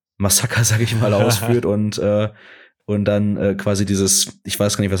Massaker, sag ich mal, ausführt und dann quasi dieses, ich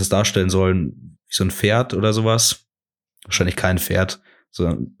weiß gar nicht, was es darstellen soll, wie so ein Pferd oder sowas. Wahrscheinlich kein Pferd,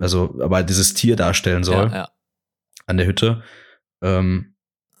 aber dieses Tier darstellen soll an der Hütte. Und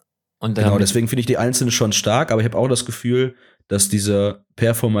genau, deswegen finde ich die Einzelnen schon stark, aber ich habe auch das Gefühl, dass diese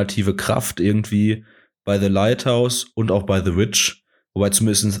performative Kraft irgendwie bei The Lighthouse und auch bei The Witch, wobei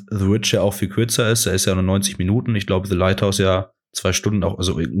zumindest The Witch ja auch viel kürzer ist, er ist ja nur 90 Minuten, ich glaube The Lighthouse ja 2 Stunden, auch,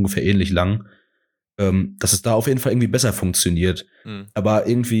 also ungefähr ähnlich lang, dass es da auf jeden Fall irgendwie besser funktioniert. Aber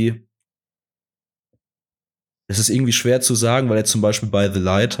irgendwie, es ist irgendwie schwer zu sagen, weil jetzt zum Beispiel bei The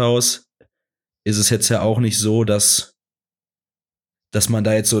Lighthouse ist es jetzt ja auch nicht so, dass man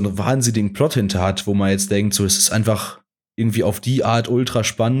da jetzt so einen wahnsinnigen Plot hinter hat, wo man jetzt denkt, so, es ist einfach irgendwie auf die Art ultra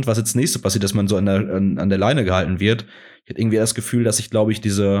spannend, was jetzt nächste passiert, dass man so an der Leine gehalten wird. Ich hätte irgendwie das Gefühl, dass sich, glaube ich,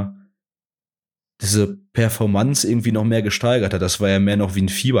 diese Performance irgendwie noch mehr gesteigert hat. Das war ja mehr noch wie ein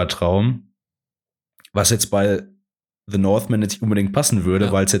Fiebertraum, was jetzt bei The Northman nicht unbedingt passen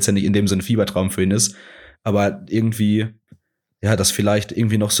würde, weil es jetzt ja nicht in dem Sinne Fiebertraum für ihn ist. aber irgendwie, ja, dass vielleicht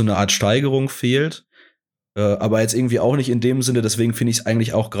irgendwie noch so eine Art Steigerung fehlt, aber jetzt irgendwie auch nicht in dem Sinne, deswegen finde ich es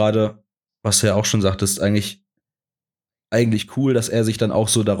eigentlich auch gerade, was du ja auch schon sagtest, eigentlich cool, dass er sich dann auch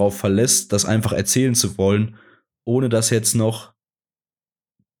so darauf verlässt, das einfach erzählen zu wollen, ohne dass jetzt noch,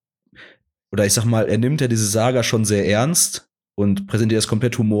 oder ich sag mal, er nimmt ja diese Saga schon sehr ernst und präsentiert es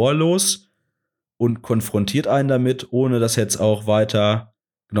komplett humorlos und konfrontiert einen damit, ohne das jetzt auch weiter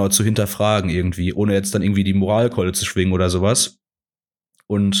genau zu hinterfragen irgendwie, ohne jetzt dann irgendwie die Moralkeule zu schwingen oder sowas.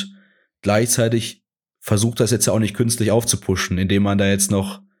 Und gleichzeitig versucht das jetzt ja auch nicht künstlich aufzupuschen, indem man da jetzt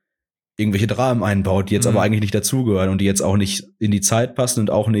noch irgendwelche Dramen einbaut, die jetzt aber eigentlich nicht dazugehören und die jetzt auch nicht in die Zeit passen und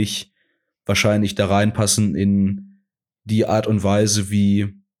auch nicht wahrscheinlich da reinpassen in die Art und Weise,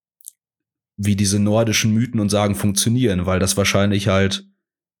 wie diese nordischen Mythen und Sagen funktionieren, weil das wahrscheinlich halt,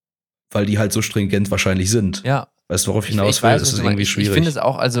 weil die halt so stringent wahrscheinlich sind. Ja. Weißt du, worauf ich hinaus ich will? weiß, Das ist was du irgendwie meinst. schwierig. Ich finde es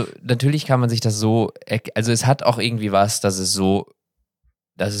auch, also natürlich kann man sich das so, also es hat auch irgendwie was, dass es so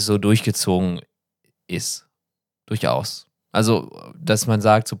durchgezogen ist. Durchaus. Also, dass man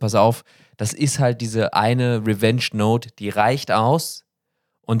sagt, so pass auf, das ist halt diese eine Revenge-Note, die reicht aus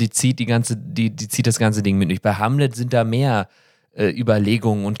und die zieht die zieht das ganze Ding mit durch. Bei Hamlet sind da mehr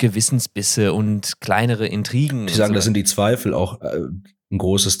Überlegungen und Gewissensbisse und kleinere Intrigen. Ich sagen, so. das sind die Zweifel auch ein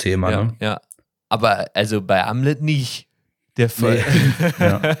großes Thema, Ja, ne? ja. Aber also bei Hamlet nicht. Der Fall. Nee.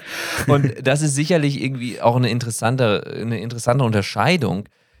 Ja. Und das ist sicherlich irgendwie auch eine interessante Unterscheidung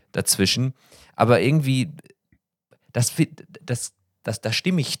dazwischen. Aber irgendwie, da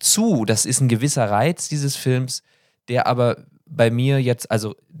stimme ich zu. Das ist ein gewisser Reiz dieses Films, der aber bei mir jetzt,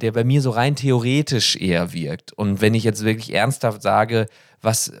 also der bei mir so rein theoretisch eher wirkt. Und wenn ich jetzt wirklich ernsthaft sage,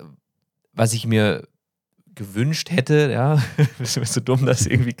 was ich mir gewünscht hätte, ja, so dumm das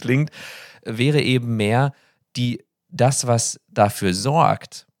irgendwie klingt, wäre eben mehr das, was dafür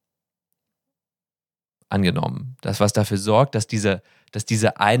sorgt, angenommen, was dafür sorgt, dass dieser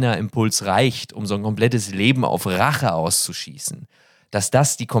einer Impuls reicht, um so ein komplettes Leben auf Rache auszuschießen, dass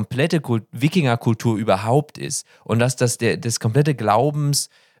das die komplette Wikingerkultur überhaupt ist und dass das das komplette Glaubens-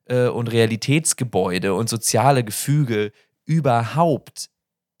 und Realitätsgebäude und soziale Gefüge überhaupt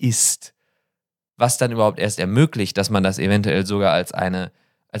ist, was dann überhaupt erst ermöglicht, dass man das eventuell sogar als eine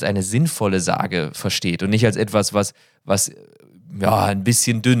sinnvolle Sage versteht und nicht als etwas, was ja, ein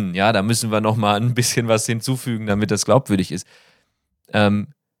bisschen dünn, ja, da müssen wir nochmal ein bisschen was hinzufügen, damit das glaubwürdig ist.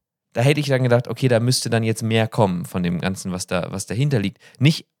 Da hätte ich dann gedacht, okay, da müsste dann jetzt mehr kommen von dem Ganzen, was dahinter liegt.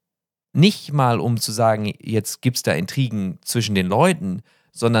 Nicht mal, um zu sagen, jetzt gibt es da Intrigen zwischen den Leuten,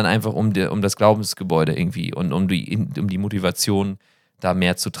 sondern einfach um das Glaubensgebäude irgendwie und um die Motivation da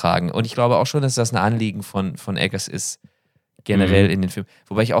mehr zu tragen. Und ich glaube auch schon, dass das ein Anliegen von Eggers ist, generell in den Film.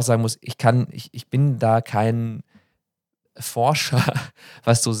 Wobei ich auch sagen muss, ich bin da kein Forscher,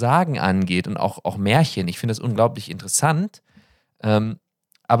 was so Sagen angeht und auch Märchen. Ich finde das unglaublich interessant,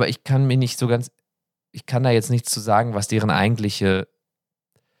 aber ich kann da jetzt nichts zu sagen, was deren eigentliche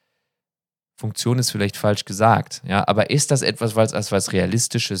Funktion ist, vielleicht falsch gesagt. Ja, aber ist das etwas, was als was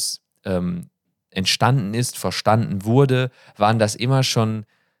Realistisches entstanden ist, verstanden wurde? Waren das immer schon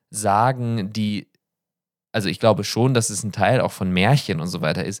Sagen, also ich glaube schon, dass es ein Teil auch von Märchen und so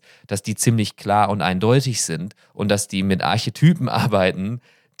weiter ist, dass die ziemlich klar und eindeutig sind und dass die mit Archetypen arbeiten,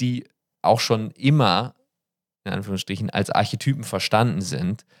 die auch schon immer, in Anführungsstrichen, als Archetypen verstanden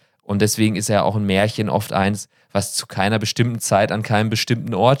sind. Und deswegen ist ja auch ein Märchen oft eins, was zu keiner bestimmten Zeit an keinem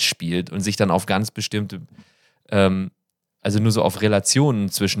bestimmten Ort spielt und sich dann auf ganz bestimmte, also nur so auf Relationen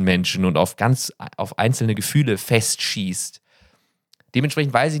zwischen Menschen und auf einzelne Gefühle festschießt.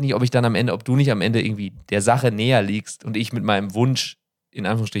 Dementsprechend weiß ich nicht, ob du nicht am Ende irgendwie der Sache näher liegst und ich mit meinem Wunsch in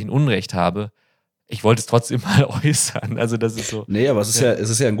Anführungsstrichen Unrecht habe. Ich wollte es trotzdem mal äußern. Also das ist so. Nee, aber es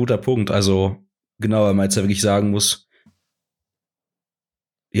ist ja ein guter Punkt. Also genau, weil man jetzt ja wirklich sagen muss,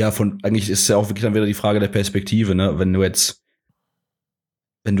 ja, eigentlich ist es ja auch wirklich dann wieder die Frage der Perspektive, ne? Wenn du jetzt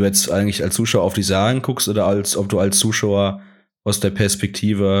eigentlich als Zuschauer auf die Sagen guckst oder ob du als Zuschauer aus der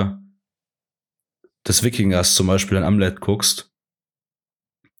Perspektive des Wikingers zum Beispiel an Amleth guckst.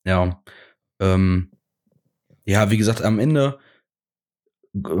 Ja, ja, wie gesagt, am Ende,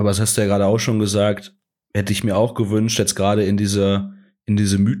 aber das hast du ja gerade auch schon gesagt, hätte ich mir auch gewünscht, jetzt gerade in diese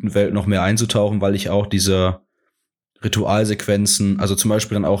Mythenwelt noch mehr einzutauchen, weil ich auch diese Ritualsequenzen, also zum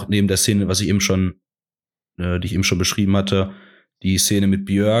Beispiel dann auch neben der Szene, die ich eben schon beschrieben hatte, die Szene mit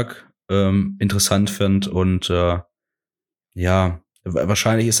Björk interessant fand und ja,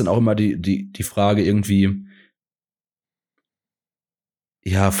 wahrscheinlich ist dann auch immer die Frage irgendwie,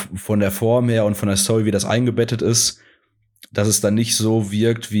 ja, von der Form her und von der Story, wie das eingebettet ist, dass es dann nicht so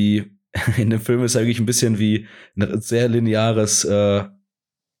wirkt wie in dem Film ist ja wirklich ein bisschen wie ein sehr lineares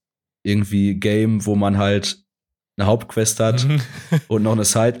irgendwie Game, wo man halt eine Hauptquest hat und noch eine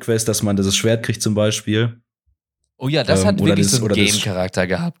Sidequest, dass man dieses Schwert kriegt zum Beispiel. Oh ja, das hat wirklich so einen oder Game-Charakter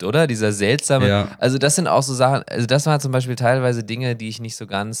gehabt, oder? Dieser seltsame, ja. also das sind auch so Sachen, also das waren zum Beispiel teilweise Dinge, die ich nicht so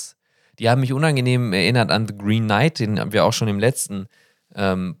ganz, die haben mich unangenehm erinnert an The Green Knight, den haben wir auch schon im letzten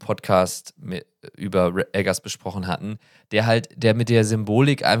Podcast über Eggers besprochen hatten, der mit der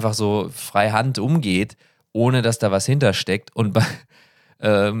Symbolik einfach so frei Hand umgeht, ohne dass da was hintersteckt und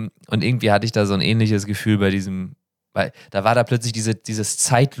irgendwie hatte ich da so ein ähnliches Gefühl bei diesem, weil da war da plötzlich dieses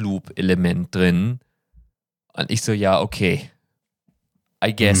Zeitloop-Element drin. Und ich so, ja, okay.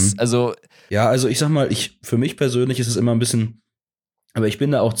 I guess. Also. Ja, also ich sag mal, für mich persönlich ist es immer ein bisschen, aber ich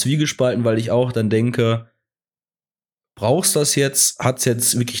bin da auch zwiegespalten, weil ich auch dann denke, brauchst du das jetzt? Hat es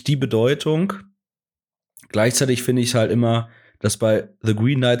jetzt wirklich die Bedeutung? Gleichzeitig finde ich halt immer, dass bei The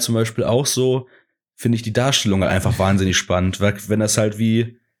Green Knight zum Beispiel auch so, finde ich die Darstellung halt einfach wahnsinnig spannend, weil wenn das halt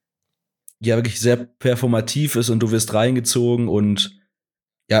wie, ja, wirklich sehr performativ ist und du wirst reingezogen und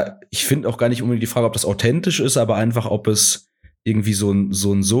ja, ich finde auch gar nicht unbedingt die Frage, ob das authentisch ist, aber einfach, ob es irgendwie so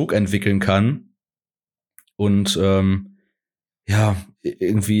ein Sog entwickeln kann. Und ja,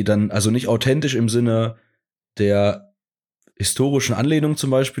 irgendwie dann, also nicht authentisch im Sinne der historischen Anlehnung zum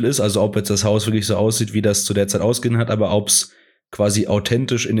Beispiel ist, also ob jetzt das Haus wirklich so aussieht, wie das zu der Zeit ausgesehen hat, aber ob es quasi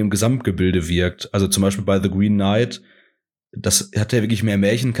authentisch in dem Gesamtgebilde wirkt. Also zum Beispiel bei The Green Knight, das hat ja wirklich mehr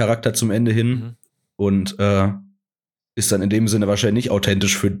Märchencharakter zum Ende hin und ist dann in dem Sinne wahrscheinlich nicht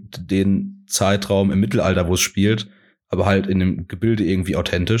authentisch für den Zeitraum im Mittelalter, wo es spielt, aber halt in dem Gebilde irgendwie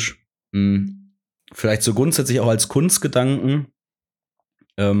authentisch. Vielleicht so grundsätzlich auch als Kunstgedanken,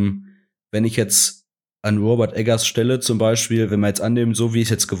 wenn ich jetzt an Robert Eggers Stelle zum Beispiel, wenn man jetzt annehmen, so wie es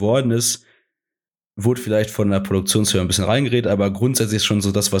jetzt geworden ist, wurde vielleicht von der Produktionsfirma ein bisschen reingeredet, aber grundsätzlich ist schon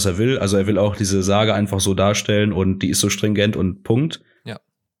so das, was er will. Also er will auch diese Sage einfach so darstellen und die ist so stringent und Punkt. Ja.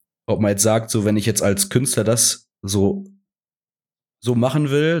 Ob man jetzt sagt, so wenn ich jetzt als Künstler das so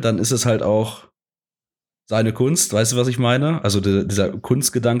machen will, dann ist es halt auch seine Kunst, weißt du, was ich meine? Also dieser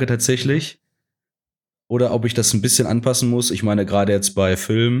Kunstgedanke tatsächlich. Oder ob ich das ein bisschen anpassen muss. Ich meine, gerade jetzt bei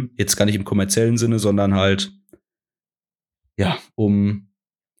Film, jetzt gar nicht im kommerziellen Sinne, sondern halt, ja,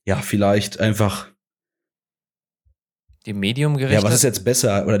 vielleicht einfach dem Medium gerechter. Ja, was ist jetzt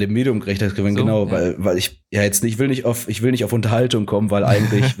besser oder dem Medium gerechter so, genau, ja. weil ich ja jetzt nicht, ich will nicht auf Unterhaltung kommen, weil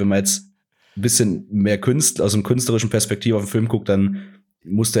eigentlich, wenn man jetzt ein bisschen mehr aus dem künstlerischen Perspektive auf den Film guckt, dann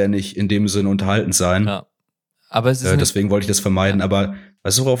muss der ja nicht in dem Sinne unterhaltend sein. Ja. Aber es ist deswegen wollte ich das vermeiden, ja. Aber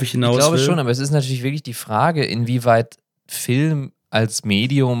weißt du, worauf ich hinaus will? Ich glaube schon, aber es ist natürlich wirklich die Frage, inwieweit Film als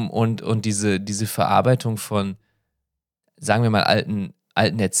Medium und diese Verarbeitung von, sagen wir mal,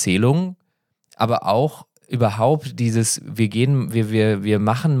 alten Erzählungen, aber auch überhaupt dieses, wir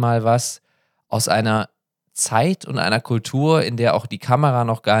machen mal was aus einer Zeit und einer Kultur, in der auch die Kamera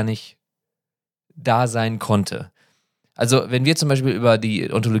noch gar nicht da sein konnte. Also wenn wir zum Beispiel über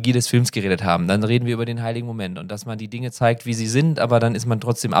die Ontologie des Films geredet haben, dann reden wir über den heiligen Moment und dass man die Dinge zeigt, wie sie sind, aber dann ist man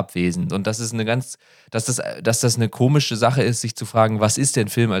trotzdem abwesend. Und das ist dass das eine komische Sache ist, sich zu fragen, was ist denn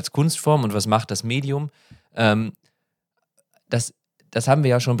Film als Kunstform und was macht das Medium? Das haben wir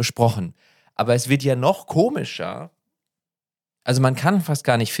ja schon besprochen. Aber es wird ja noch komischer. Also man kann fast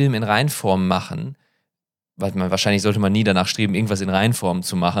gar nicht Film in Reinform machen. Wahrscheinlich sollte man nie danach streben, irgendwas in Reinform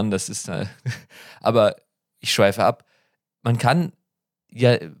zu machen. Das ist, aber ich schweife ab. Man kann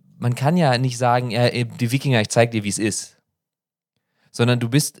ja nicht sagen, ja, die Wikinger, ich zeig dir, wie es ist. Sondern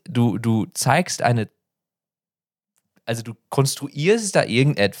du zeigst also du konstruierst da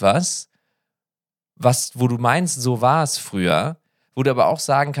irgendetwas, wo du meinst, so war es früher, wo du aber auch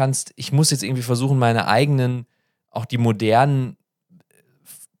sagen kannst, ich muss jetzt irgendwie versuchen, meine eigenen, auch die modernen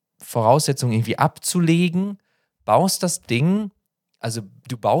Voraussetzungen irgendwie abzulegen, baust das Ding. Also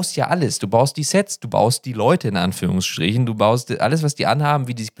du baust ja alles, du baust die Sets, du baust die Leute in Anführungsstrichen, du baust alles, was die anhaben,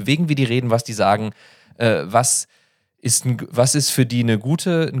 wie die sich bewegen, wie die reden, was die sagen, was ist für die ein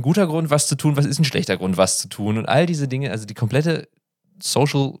guter Grund, was zu tun, was ist ein schlechter Grund, was zu tun und all diese Dinge, also die komplette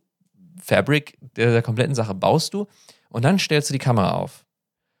Social Fabric der kompletten Sache baust du und dann stellst du die Kamera auf.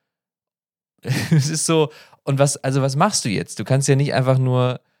 Es ist so, und was machst du jetzt? Du kannst ja nicht einfach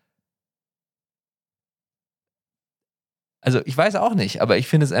nur. Also ich weiß auch nicht, aber ich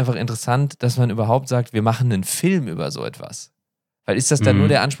finde es einfach interessant, dass man überhaupt sagt, wir machen einen Film über so etwas. Weil ist das dann nur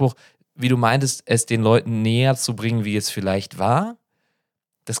der Anspruch, wie du meintest, es den Leuten näher zu bringen, wie es vielleicht war?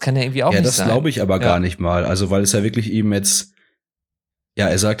 Das kann ja irgendwie auch nicht sein. Ja, das glaube ich aber gar nicht mal. Also weil es ja wirklich eben jetzt, ja,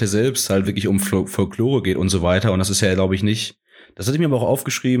 er sagte selbst, halt wirklich um Folklore geht und so weiter. Und das ist ja, glaube ich, nicht. Das hatte ich mir aber auch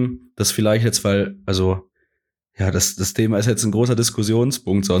aufgeschrieben, dass vielleicht jetzt, also, ja, das Thema ist jetzt ein großer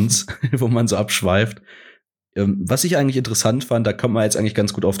Diskussionspunkt sonst, wo man so abschweift. Was ich eigentlich interessant fand, da kommt man jetzt eigentlich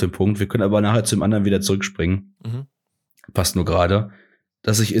ganz gut auf den Punkt, wir können aber nachher zum anderen wieder zurückspringen. Passt nur gerade.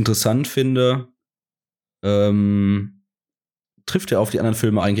 Dass ich interessant finde, trifft ja auf die anderen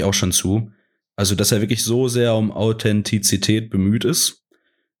Filme eigentlich auch schon zu. Also, dass er wirklich so sehr um Authentizität bemüht ist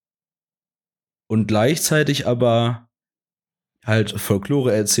und gleichzeitig aber halt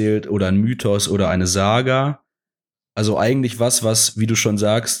Folklore erzählt oder ein Mythos oder eine Saga. Also eigentlich was, wie du schon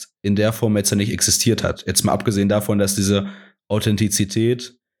sagst, in der Form jetzt ja nicht existiert hat. Jetzt mal abgesehen davon, dass diese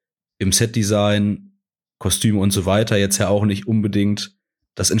Authentizität im Setdesign, Kostüme und so weiter jetzt ja auch nicht unbedingt,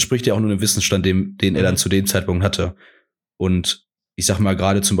 das entspricht ja auch nur dem Wissensstand, den er dann zu dem Zeitpunkt hatte. Und ich sag mal,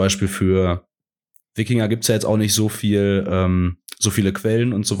 gerade zum Beispiel für Wikinger gibt's ja jetzt auch nicht so viele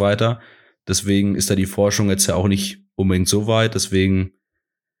Quellen und so weiter. Deswegen ist da die Forschung jetzt ja auch nicht unbedingt so weit. Deswegen,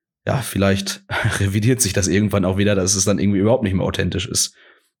 ja, vielleicht revidiert sich das irgendwann auch wieder, dass es dann irgendwie überhaupt nicht mehr authentisch ist.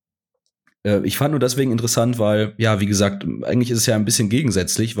 Ich fand nur deswegen interessant, weil, ja, wie gesagt, eigentlich ist es ja ein bisschen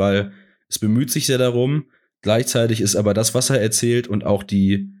gegensätzlich, weil es bemüht sich sehr darum, gleichzeitig ist aber das, was er erzählt und auch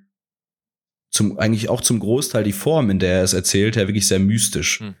eigentlich auch zum Großteil die Form, in der er es erzählt, ja wirklich sehr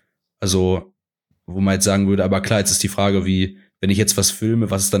mystisch. Also, wo man jetzt sagen würde, aber klar, jetzt ist die Frage, wie, wenn ich jetzt was filme,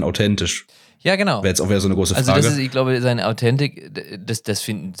 was ist dann authentisch? Ja, genau. Wäre jetzt auch wieder so eine große Frage. Also das ist, ich glaube, seine Authentik, das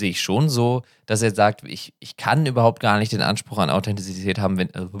sehe ich schon so, dass er sagt, ich kann überhaupt gar nicht den Anspruch an Authentizität haben,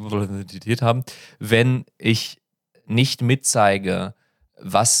 wenn ich nicht mitzeige,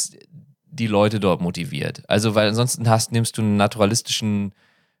 was die Leute dort motiviert. Also, weil ansonsten nimmst du ein naturalistisches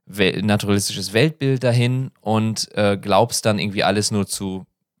Weltbild dahin und glaubst dann irgendwie alles nur zu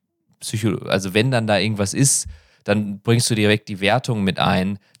also wenn dann da irgendwas ist, dann bringst du direkt die Wertung mit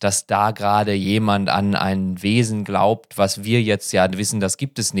ein, dass da gerade jemand an ein Wesen glaubt, was wir jetzt ja wissen, das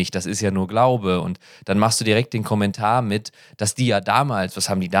gibt es nicht, das ist ja nur Glaube. Und dann machst du direkt den Kommentar mit, dass die ja damals, was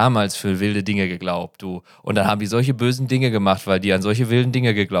haben die damals für wilde Dinge geglaubt, du? Und dann haben die solche bösen Dinge gemacht, weil die an solche wilden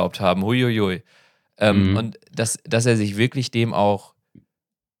Dinge geglaubt haben. Huiuiui. Und dass er sich wirklich dem auch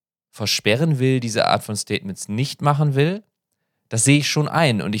versperren will, diese Art von Statements nicht machen will, das sehe ich schon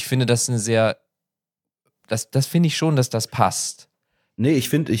ein. Und ich finde das eine sehr das finde ich schon, dass das passt. Nee,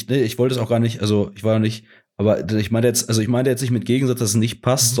 ich wollte es auch gar nicht, also ich war noch nicht, aber ich meinte jetzt nicht mit Gegensatz, dass es nicht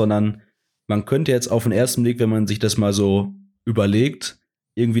passt, sondern man könnte jetzt auf den ersten Blick, wenn man sich das mal so überlegt,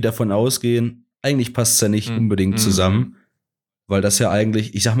 irgendwie davon ausgehen, eigentlich passt es ja nicht unbedingt zusammen, weil das ja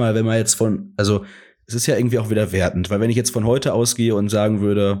eigentlich, ich sag mal, wenn man jetzt also es ist ja irgendwie auch wieder wertend, weil wenn ich jetzt von heute ausgehe und sagen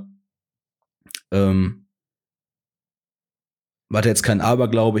würde, warte jetzt kein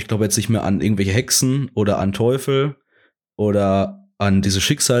Aberglaube, ich glaube jetzt nicht mehr an irgendwelche Hexen oder an Teufel oder an diese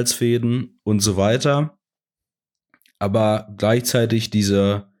Schicksalsfäden und so weiter. Aber gleichzeitig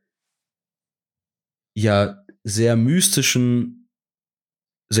diese ja sehr mystischen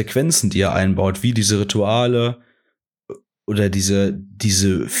Sequenzen, die er einbaut, wie diese Rituale oder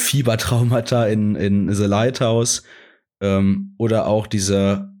diese Fiebertraumata in The Lighthouse oder auch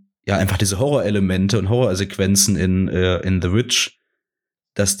einfach diese Horrorelemente und Horrorsequenzen in The Witch,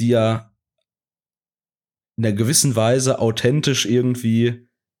 dass die ja in einer gewissen Weise authentisch irgendwie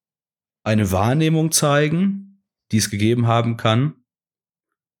eine Wahrnehmung zeigen, die es gegeben haben kann.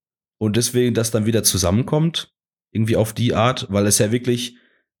 Und deswegen das dann wieder zusammenkommt, irgendwie auf die Art, weil es ja wirklich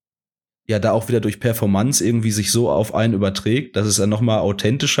ja da auch wieder durch Performance irgendwie sich so auf einen überträgt, dass es dann nochmal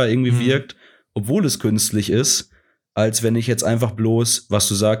authentischer irgendwie wirkt, obwohl es künstlich ist, als wenn ich jetzt einfach bloß, was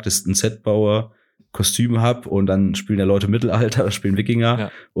du sagtest, ein Set baue, Kostüme hab und dann spielen ja Leute Mittelalter oder spielen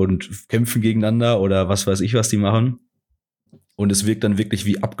Wikinger und kämpfen gegeneinander oder was weiß ich, was die machen. Und es wirkt dann wirklich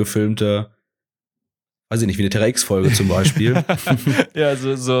wie abgefilmte, weiß ich nicht, wie eine Terra X-Folge zum Beispiel. Ja,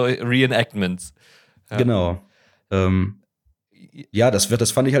 so Reenactments. Ja. Genau. Ja, das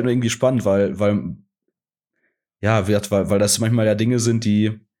fand ich halt nur irgendwie spannend, weil das manchmal ja Dinge sind,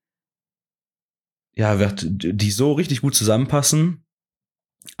 die so richtig gut zusammenpassen,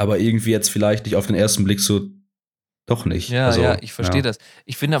 aber irgendwie jetzt vielleicht nicht auf den ersten Blick so doch nicht. Ja, also, ich verstehe das.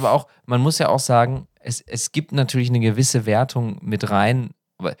 Ich finde aber auch, man muss ja auch sagen, es gibt natürlich eine gewisse Wertung mit rein,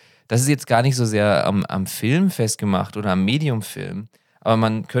 aber das ist jetzt gar nicht so sehr am Film festgemacht oder am Mediumfilm, aber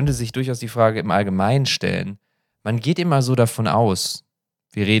man könnte sich durchaus die Frage im Allgemeinen stellen. Man geht immer so davon aus,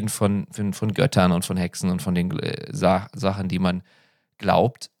 wir reden von Göttern und von Hexen und von den Sachen, die man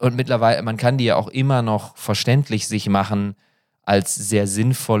glaubt. Und mittlerweile, man kann die ja auch immer noch verständlich sich machen als sehr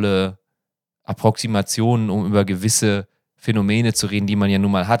sinnvolle Approximationen, um über gewisse Phänomene zu reden, die man ja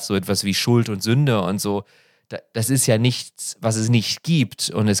nun mal hat. So etwas wie Schuld und Sünde und so. Das ist ja nichts, was es nicht gibt.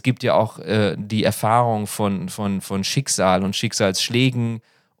 Und es gibt ja auch die Erfahrung von Schicksal und Schicksalsschlägen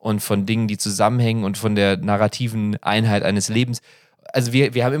und von Dingen, die zusammenhängen und von der narrativen Einheit eines Lebens. also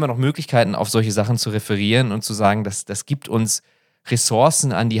wir haben immer noch Möglichkeiten, auf solche Sachen zu referieren und zu sagen, das gibt uns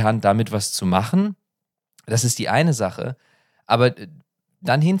Ressourcen an die Hand, damit was zu machen. Das ist die eine Sache. Aber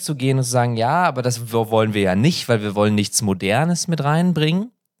dann hinzugehen und zu sagen, ja, aber das wollen wir ja nicht, weil wir wollen nichts Modernes mit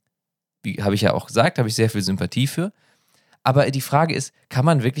reinbringen. Wie habe ich ja auch gesagt, habe ich sehr viel Sympathie für. Aber die Frage ist, kann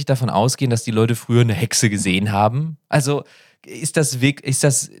man wirklich davon ausgehen, dass die Leute früher eine Hexe gesehen haben? Also das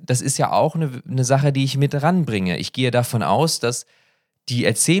ist ja auch eine Sache, die ich mit ranbringe. Ich gehe davon aus, dass die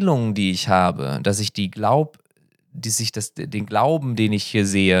Erzählungen, die ich habe, dass ich den Glauben, den ich hier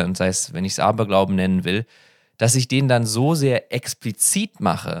sehe, und sei es, wenn ich es Aberglauben nennen will, dass ich den dann so sehr explizit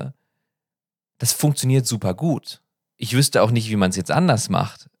mache, das funktioniert super gut. Ich wüsste auch nicht, wie man es jetzt anders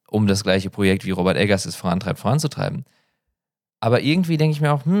macht, um das gleiche Projekt wie Robert Eggers es voranzutreiben. Aber irgendwie denke ich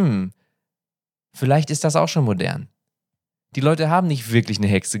mir auch, vielleicht ist das auch schon modern. Die Leute haben nicht wirklich eine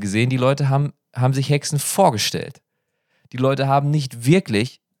Hexe gesehen, die Leute haben sich Hexen vorgestellt. Die Leute haben nicht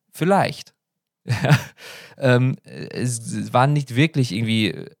wirklich, vielleicht, es waren nicht wirklich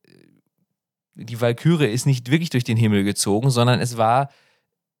irgendwie, die Walküre ist nicht wirklich durch den Himmel gezogen, sondern es war,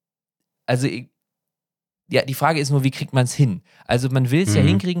 also, ja, die Frage ist nur, wie kriegt man es hin? Also man will es ja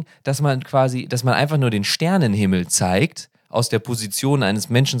hinkriegen, dass man einfach nur den Sternenhimmel zeigt, aus der Position eines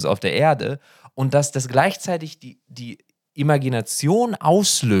Menschen auf der Erde, und dass das gleichzeitig die Imagination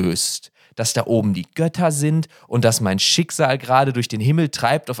auslöst, dass da oben die Götter sind und dass mein Schicksal gerade durch den Himmel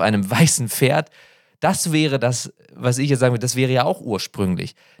treibt auf einem weißen Pferd. Das wäre das, was ich jetzt sagen würde, das wäre ja auch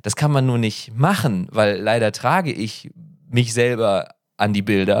ursprünglich. Das kann man nur nicht machen, weil leider trage ich mich selber an die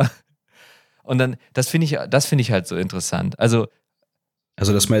Bilder. Und dann, das finde ich halt so interessant. Also,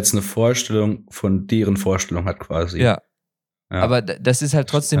 dass man jetzt eine Vorstellung von deren Vorstellung hat quasi. Ja. Aber das ist halt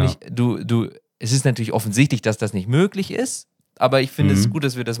trotzdem nicht, es ist natürlich offensichtlich, dass das nicht möglich ist, aber ich finde es gut,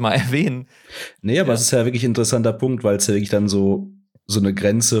 dass wir das mal erwähnen. Nee, aber es ist ja wirklich ein interessanter Punkt, weil es ja wirklich dann so eine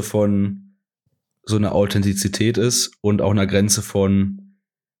Grenze von so einer Authentizität ist und auch einer Grenze von,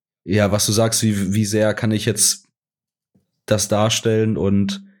 ja, was du sagst, wie sehr kann ich jetzt das darstellen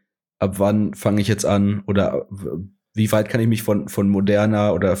und ab wann fange ich jetzt an oder wie weit kann ich mich von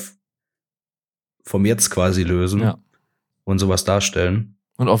moderner oder vom Jetzt quasi lösen und sowas darstellen.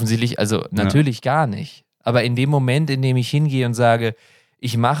 Und offensichtlich, also natürlich gar nicht. Aber in dem Moment, in dem ich hingehe und sage,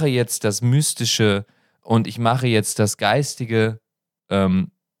 ich mache jetzt das Mystische und ich mache jetzt das Geistige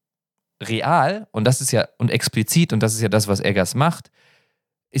real, und das ist ja, und explizit, und das ist ja das, was Eggers macht,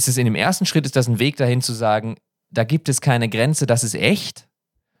 ist es in dem ersten Schritt, ist das ein Weg dahin zu sagen, da gibt es keine Grenze, das ist echt,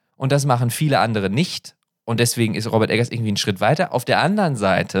 und das machen viele andere nicht, und deswegen ist Robert Eggers irgendwie einen Schritt weiter. Auf der anderen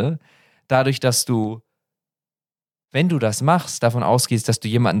Seite, dadurch, dass du, wenn du das machst, davon ausgehst, dass du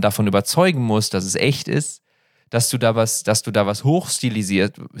jemanden davon überzeugen musst, dass es echt ist, dass du da was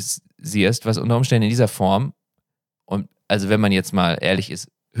hochstilisierst, was unter Umständen in dieser Form, und also wenn man jetzt mal ehrlich ist,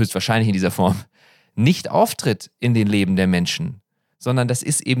 höchstwahrscheinlich in dieser Form, nicht auftritt in den Leben der Menschen, sondern das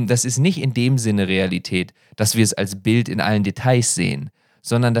ist nicht in dem Sinne Realität, dass wir es als Bild in allen Details sehen,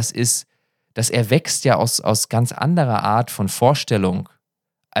 sondern das erwächst ja aus ganz anderer Art von Vorstellung,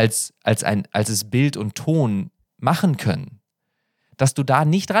 als es Bild und Ton machen können. Dass du da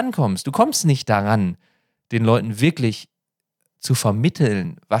nicht rankommst. Du kommst nicht daran, den Leuten wirklich zu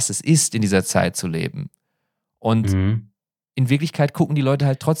vermitteln, was es ist, in dieser Zeit zu leben. Und in Wirklichkeit gucken die Leute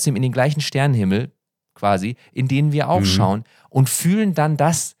halt trotzdem in den gleichen Sternenhimmel, quasi, in denen wir auch schauen, und fühlen dann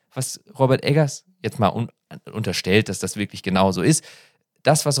das, was Robert Eggers jetzt mal unterstellt, dass das wirklich genauso ist,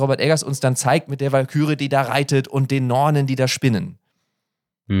 das, was Robert Eggers uns dann zeigt mit der Walküre, die da reitet, und den Nornen, die da spinnen.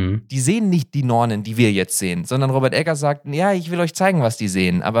 Die sehen nicht die Nornen, die wir jetzt sehen, sondern Robert Eggers sagt, ja, ich will euch zeigen, was die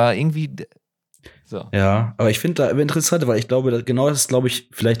sehen, aber irgendwie so. Ja, aber ich finde da interessant, weil ich glaube, genau das ist, glaube ich,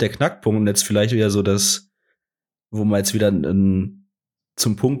 vielleicht der Knackpunkt und jetzt vielleicht wieder so das, wo man jetzt wieder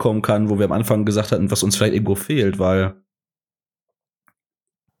zum Punkt kommen kann, wo wir am Anfang gesagt hatten, was uns vielleicht irgendwo fehlt, weil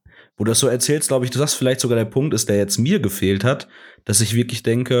wo du das so erzählst, glaube ich, dass das vielleicht sogar der Punkt ist, der jetzt mir gefehlt hat, dass ich wirklich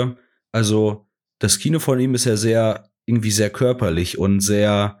denke, also das Kino von ihm ist ja irgendwie sehr körperlich und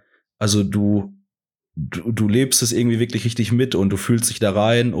sehr, also du lebst es irgendwie wirklich richtig mit und du fühlst dich da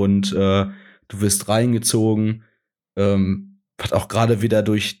rein und du wirst reingezogen, hat auch gerade wieder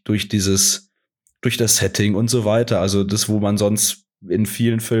durch das Setting und so weiter, also das, wo man sonst in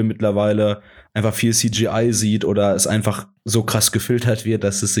vielen Filmen mittlerweile einfach viel CGI sieht oder es einfach so krass gefiltert wird,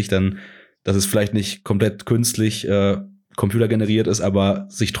 dass es vielleicht nicht komplett künstlich computergeneriert ist, aber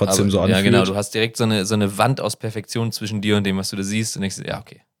sich trotzdem so anfühlt. Ja, genau, du hast direkt so eine Wand aus Perfektion zwischen dir und dem, was du da siehst, und denkst, ja,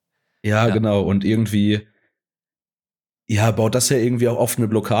 okay. Ja, genau, und irgendwie baut das ja irgendwie auch oft eine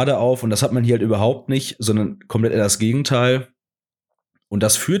Blockade auf, und das hat man hier halt überhaupt nicht, sondern komplett eher das Gegenteil. Und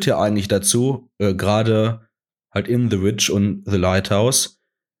das führt ja eigentlich dazu, gerade halt in The Witch und The Lighthouse,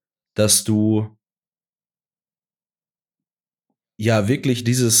 dass du ja wirklich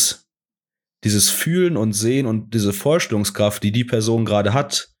dieses Fühlen und Sehen und diese Vorstellungskraft, die Person gerade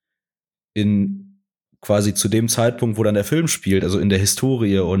hat, in quasi zu dem Zeitpunkt, wo dann der Film spielt, also in der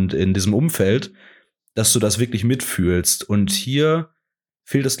Historie und in diesem Umfeld, dass du das wirklich mitfühlst. Und hier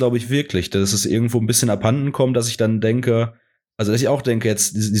fehlt es, glaube ich, wirklich, dass es irgendwo ein bisschen abhanden kommt, dass ich dann denke, also dass ich auch denke,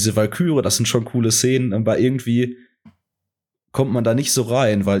 jetzt diese Walküre, das sind schon coole Szenen, aber irgendwie kommt man da nicht so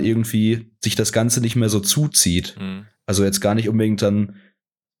rein, weil irgendwie sich das Ganze nicht mehr so zuzieht. Mhm. Also jetzt gar nicht unbedingt dann,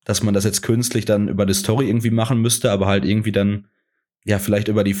 dass man das jetzt künstlich dann über die Story irgendwie machen müsste, aber halt irgendwie dann, ja, vielleicht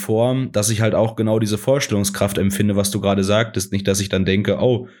über die Form, dass ich halt auch genau diese Vorstellungskraft empfinde, was du gerade sagtest. Nicht, dass ich dann denke,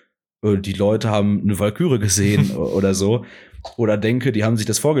 oh, die Leute haben eine Walküre gesehen oder so. Oder denke, die haben sich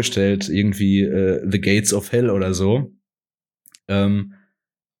das vorgestellt, irgendwie The Gates of Hell oder so.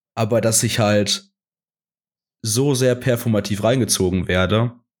 Aber dass ich halt so sehr performativ reingezogen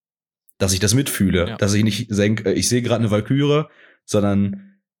werde, dass ich das mitfühle. Ja. Dass ich nicht denke, ich sehe gerade eine Walküre,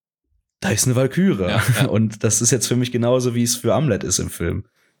 sondern da ist eine Walküre. Ja. Und das ist jetzt für mich genauso, wie es für Hamlet ist im Film.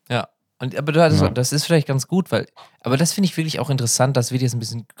 Ja. Aber das ist vielleicht ganz gut, aber das finde ich wirklich auch interessant, das wird jetzt ein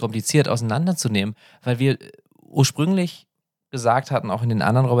bisschen kompliziert auseinanderzunehmen, weil wir ursprünglich gesagt hatten, auch in den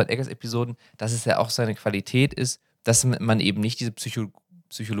anderen Robert Eggers-Episoden, dass es ja auch seine Qualität ist, dass man eben nicht diese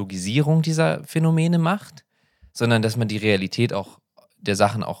Psychologisierung dieser Phänomene macht, sondern dass man die Realität auch der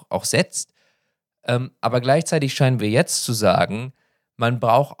Sachen auch setzt. Aber gleichzeitig scheinen wir jetzt zu sagen, man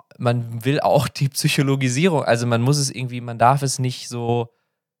will auch die Psychologisierung, also man darf es nicht so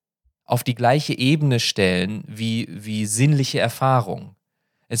auf die gleiche Ebene stellen wie sinnliche Erfahrung.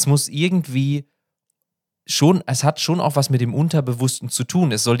 Es muss irgendwie es hat schon auch was mit dem Unterbewussten zu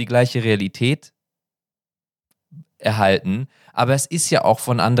tun. Es soll die gleiche Realität erhalten, aber es ist ja auch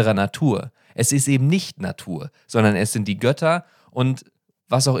von anderer Natur. Es ist eben nicht Natur, sondern es sind die Götter und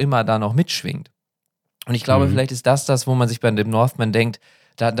was auch immer da noch mitschwingt. Und ich glaube, vielleicht ist das, wo man sich bei dem Northman denkt,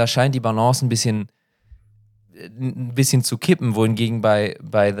 da scheint die Balance ein bisschen zu kippen, wohingegen bei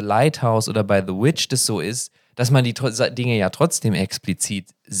The Lighthouse oder bei The Witch das so ist, dass man die Dinge ja trotzdem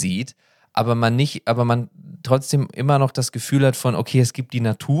explizit sieht, aber man trotzdem immer noch das Gefühl hat von, okay, es gibt die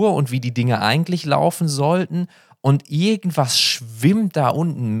Natur und wie die Dinge eigentlich laufen sollten und irgendwas schwimmt da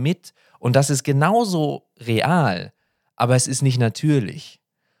unten mit und das ist genauso real, aber es ist nicht natürlich.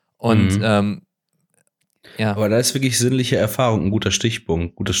 Und ja. Aber da ist wirklich sinnliche Erfahrung ein guter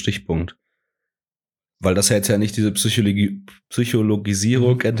Stichpunkt. Weil das ja jetzt ja nicht diese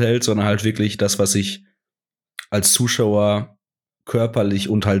Psychologisierung enthält, sondern halt wirklich das, was ich als Zuschauer körperlich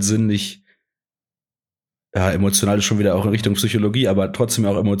und halt sinnlich, ja, emotional ist schon wieder auch in Richtung Psychologie, aber trotzdem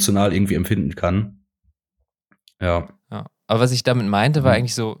auch emotional irgendwie empfinden kann. Ja. Aber was ich damit meinte, war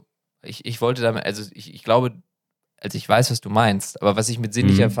eigentlich so, ich wollte damit, also ich glaube, also ich weiß, was du meinst, aber was ich mit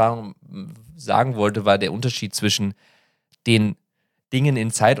sinnlicher Erfahrung sagen wollte, war der Unterschied zwischen den Dingen in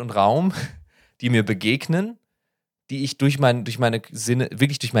Zeit und Raum, die mir begegnen, die ich durch meine Sinne,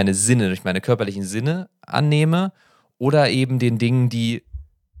 wirklich durch meine körperlichen Sinne annehme, oder eben den Dingen,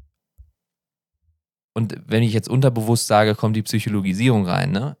 und wenn ich jetzt unterbewusst sage, kommt die Psychologisierung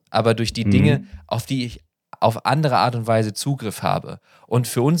rein, ne? Aber durch die Dinge, auf die ich auf andere Art und Weise Zugriff habe. Und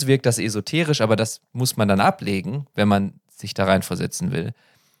für uns wirkt das esoterisch, aber das muss man dann ablegen, wenn man sich da reinversetzen will.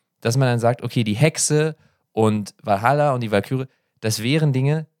 Dass man dann sagt, okay, die Hexe und Valhalla und die Walküre, das wären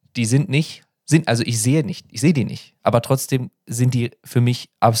Dinge, die also ich sehe die nicht, aber trotzdem sind die für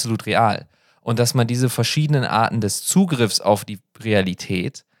mich absolut real. Und dass man diese verschiedenen Arten des Zugriffs auf die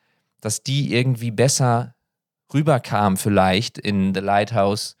Realität, dass die irgendwie besser rüberkam vielleicht in The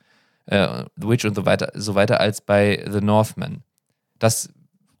Lighthouse, The Witch und so weiter als bei The Northman. Das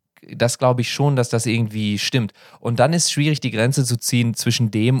glaube ich schon, dass das irgendwie stimmt. Und dann ist es schwierig, die Grenze zu ziehen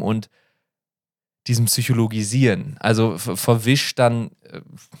zwischen dem und diesem Psychologisieren. Also verwischt dann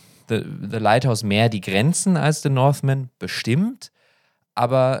The Lighthouse mehr die Grenzen als The Northman, bestimmt.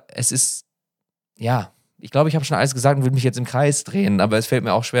 Aber es ist, ja, ich glaube, ich habe schon alles gesagt und würde mich jetzt im Kreis drehen, aber es fällt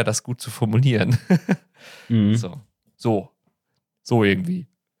mir auch schwer, das gut zu formulieren. So irgendwie.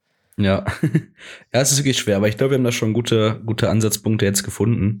 Ja. Ja, es ist wirklich schwer, aber ich glaube, wir haben da schon gute Ansatzpunkte jetzt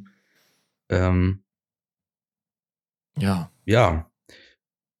gefunden. Ja. Ja.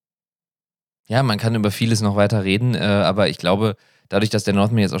 Ja, man kann über vieles noch weiter reden, aber ich glaube, dadurch, dass der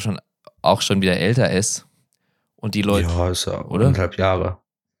Northman jetzt auch schon wieder älter ist und die Leute. Ja, ist ja oder? 1,5 Jahre.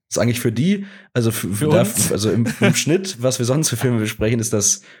 Ist eigentlich für die, also für uns? Also im Schnitt, was wir sonst für Filme besprechen, ist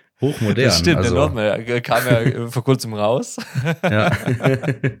das hochmodern. Das stimmt, also, der Northman kam ja vor kurzem raus. Ja.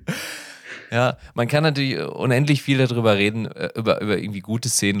 Ja, man kann natürlich unendlich viel darüber reden, über irgendwie gute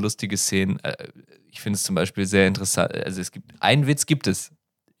Szenen, lustige Szenen. ich finde es zum Beispiel sehr interessant, also einen Witz gibt es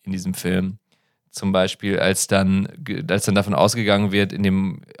in diesem Film. Zum Beispiel, als dann davon ausgegangen wird,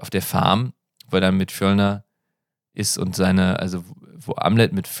 auf der Farm, wo er dann mit Fjölnir ist und wo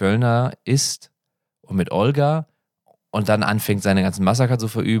Amleth mit Fjölnir ist und mit Olga und dann anfängt, seine ganzen Massaker zu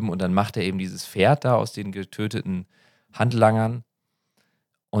verüben und dann macht er eben dieses Pferd da aus den getöteten Handlangern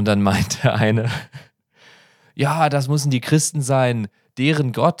und dann meint der eine, ja, das müssen die Christen sein,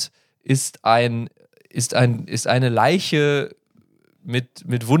 deren Gott ist eine Leiche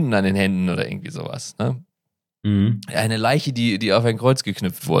mit Wunden an den Händen oder irgendwie sowas, ne? Mhm. Eine Leiche, die auf ein Kreuz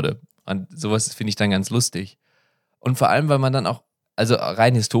geknüpft wurde. Und sowas finde ich dann ganz lustig. Und vor allem, weil man dann auch, also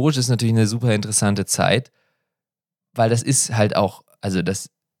rein historisch ist natürlich eine super interessante Zeit, weil das ist halt auch, also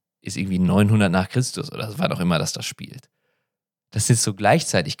das ist irgendwie 900 nach Christus oder wann auch immer das spielt. Das ist so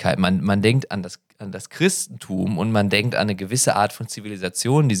Gleichzeitigkeit. Man denkt an das Christentum und man denkt an eine gewisse Art von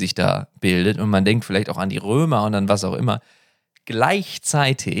Zivilisation, die sich da bildet und man denkt vielleicht auch an die Römer und an was auch immer.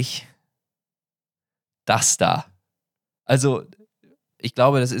 Gleichzeitig das da. Also ich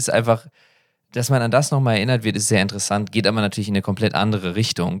glaube, das ist einfach, dass man an das nochmal erinnert wird, ist sehr interessant, geht aber natürlich in eine komplett andere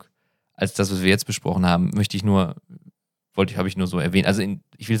Richtung als das, was wir jetzt besprochen haben. Habe ich nur so erwähnt. Also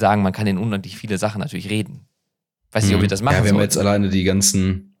ich will sagen, man kann in unendlich viele Sachen natürlich reden. Weiß nicht, ob wir das machen Ja, wir haben sollten. jetzt alleine die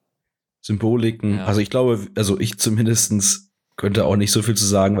ganzen Symboliken. Ja. Also ich glaube, ich zumindest könnte auch nicht so viel zu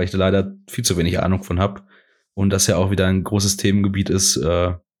sagen, weil ich da leider viel zu wenig Ahnung von habe. Und das ja auch wieder ein großes Themengebiet ist,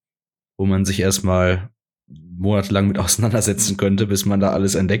 wo man sich erstmal monatelang mit auseinandersetzen könnte, bis man da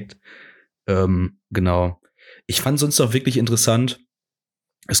alles entdeckt. Genau. Ich fand sonst auch wirklich interessant,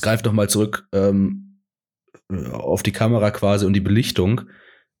 es greift noch mal zurück auf die Kamera quasi und die Belichtung.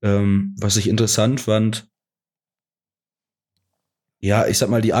 Was ich interessant fand, ja, ich sag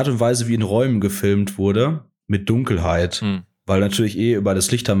mal, die Art und Weise, wie in Räumen gefilmt wurde, mit Dunkelheit. Weil natürlich über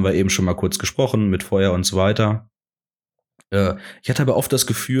das Licht haben wir eben schon mal kurz gesprochen, mit Feuer und so weiter. Ich hatte aber oft das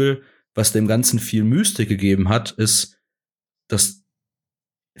Gefühl, was dem Ganzen viel Mystik gegeben hat, ist, dass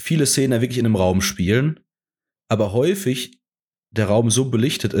viele Szenen wirklich in einem Raum spielen, aber häufig der Raum so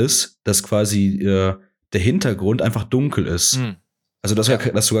belichtet ist, dass quasi der Hintergrund einfach dunkel ist. Also dass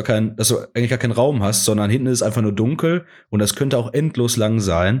du eigentlich gar keinen Raum hast, sondern hinten ist einfach nur dunkel und das könnte auch endlos lang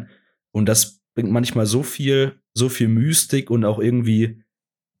sein. Und das bringt manchmal so viel Mystik und auch irgendwie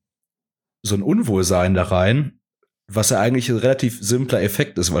so ein Unwohlsein da rein, was ja eigentlich ein relativ simpler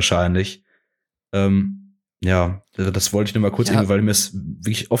Effekt ist wahrscheinlich. Ja, das wollte ich nur mal kurz irgendwie, weil mir es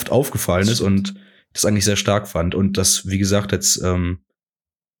wirklich oft aufgefallen ist und das eigentlich sehr stark fand und das, wie gesagt, jetzt wirklich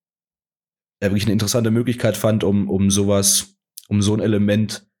eine interessante Möglichkeit fand, um so ein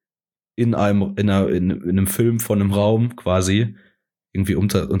Element in einem Film von einem Raum quasi irgendwie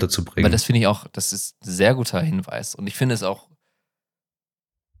unterzubringen. Aber das finde ich auch, das ist ein sehr guter Hinweis. Und ich finde es auch,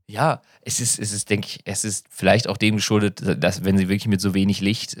 ja, es ist, denke ich, es ist vielleicht auch dem geschuldet, dass wenn sie wirklich mit so wenig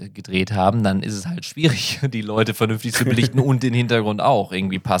Licht gedreht haben, dann ist es halt schwierig, die Leute vernünftig zu belichten und den Hintergrund auch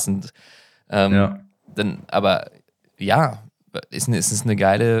irgendwie passend. Aber ja, es ist eine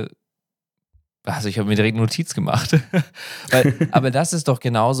geile. Also ich habe mir direkt Notiz gemacht. Aber das ist doch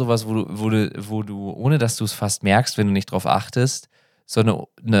genau sowas, wo du, ohne dass du es fast merkst, wenn du nicht drauf achtest, so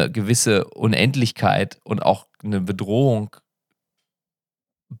eine gewisse Unendlichkeit und auch eine Bedrohung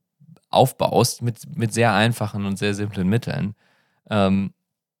aufbaust mit sehr einfachen und sehr simplen Mitteln. Ja.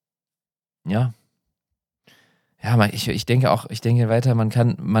 Ja, ich denke weiter,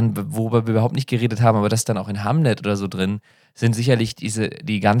 worüber wir überhaupt nicht geredet haben, aber das dann auch in Hamlet oder so drin, sind sicherlich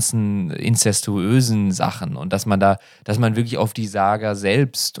die ganzen inzestuösen Sachen und dass man wirklich auf die Saga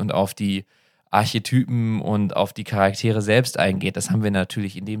selbst und auf die Archetypen und auf die Charaktere selbst eingeht. Das haben wir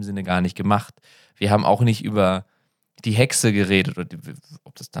natürlich in dem Sinne gar nicht gemacht. Wir haben auch nicht über die Hexe geredet, oder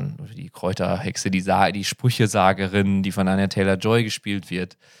ob das dann die Kräuterhexe, die Sprüchesagerin, die von Anya Taylor-Joy gespielt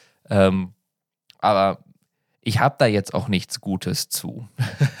wird. Aber ich habe da jetzt auch nichts Gutes zu.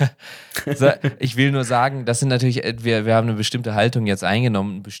 Ich will nur sagen, das sind natürlich, wir haben eine bestimmte Haltung jetzt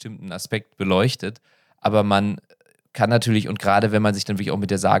eingenommen, einen bestimmten Aspekt beleuchtet, aber man kann natürlich, und gerade wenn man sich dann wirklich auch mit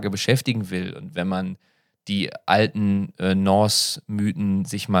der Sage beschäftigen will und wenn man die alten Norse-Mythen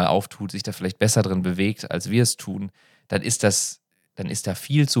sich mal auftut, sich da vielleicht besser drin bewegt, als wir es tun, dann ist da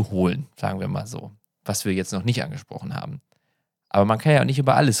viel zu holen, sagen wir mal so, was wir jetzt noch nicht angesprochen haben. Aber man kann ja auch nicht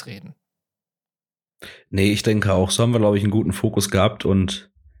über alles reden. Nee, ich denke auch. So haben wir, glaube ich, einen guten Fokus gehabt und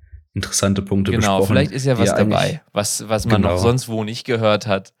interessante Punkte besprochen. Genau, vielleicht ist ja was dabei, was man noch sonst wo nicht gehört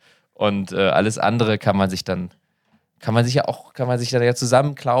hat. Und alles andere kann man sich dann ja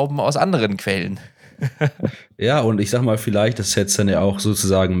zusammenklauben aus anderen Quellen. Ja, und ich sag mal, vielleicht ist jetzt dann ja auch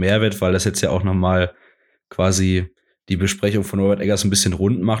sozusagen Mehrwert, weil das jetzt ja auch nochmal quasi die Besprechung von Robert Eggers ein bisschen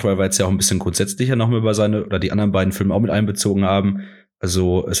rund macht, weil wir jetzt ja auch ein bisschen grundsätzlicher nochmal über seine oder die anderen beiden Filme auch mit einbezogen haben.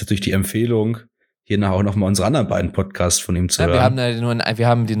 Also ist natürlich die Empfehlung, hiernach auch nochmal unsere anderen beiden Podcasts von ihm zu hören. Wir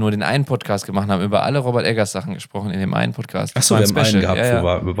haben nur den einen Podcast gemacht, haben über alle Robert Eggers Sachen gesprochen in dem einen Podcast. Achso, wir haben einen gehabt, wo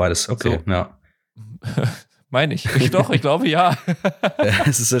wir über beides. Okay, so. Ja. Meine ich. Ich glaube ja.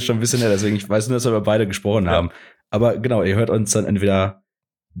 Es ist ja schon ein bisschen her, deswegen ich weiß nur, dass wir über beide gesprochen haben. Aber genau, ihr hört uns dann entweder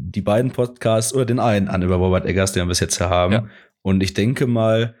die beiden Podcasts oder den einen an über Robert Eggers, den wir bis jetzt haben. Ja. Und ich denke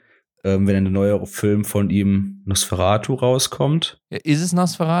mal, wenn ein neuer Film von ihm, Nosferatu, rauskommt. Ja, ist es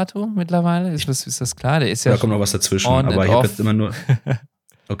Nosferatu mittlerweile? Ist das klar? Der ist ja. Da kommt noch was dazwischen. Aber ich habe jetzt immer nur.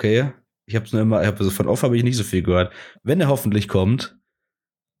 Okay. Von off habe ich nicht so viel gehört. Wenn er hoffentlich kommt,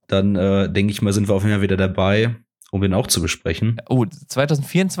 dann denke ich mal, sind wir auf jeden Fall wieder dabei, um den auch zu besprechen. Oh,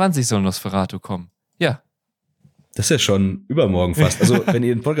 2024 soll Nosferatu kommen. Ja. Das ist ja schon übermorgen fast. Also, wenn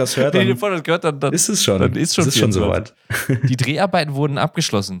ihr den Podcast hört, dann ist es schon. Dann ist es schon soweit. Die Dreharbeiten wurden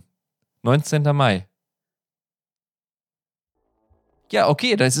abgeschlossen. 19. Mai. Ja,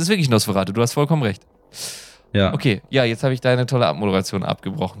 okay, das ist wirklich Nosferatu. Du hast vollkommen recht. Ja. Okay, ja, jetzt habe ich deine tolle Abmoderation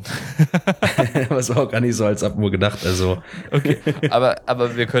abgebrochen. Was war auch gar nicht so als Abmod gedacht. Also. Okay,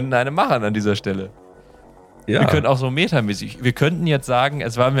 aber wir können eine machen an dieser Stelle. Ja. Wir können auch so metamäßig. Wir könnten jetzt sagen,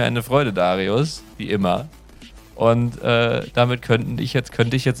 es war mir eine Freude, Darius, wie immer. Und damit könnte ich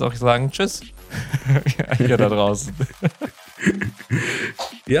jetzt auch sagen, tschüss. Hier da draußen.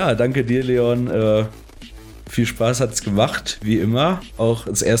 Ja, danke dir, Leon. Viel Spaß hat's gemacht, wie immer. Auch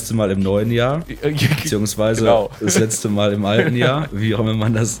das erste Mal im neuen Jahr. Beziehungsweise genau. Das letzte Mal im alten Jahr, wie auch immer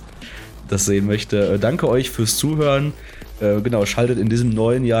man das sehen möchte. Danke euch fürs Zuhören. Genau, schaltet in diesem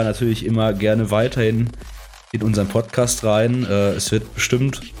neuen Jahr natürlich immer gerne weiterhin in unseren Podcast rein. Es wird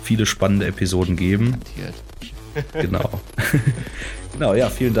bestimmt viele spannende Episoden geben. Genau. Genau, ja,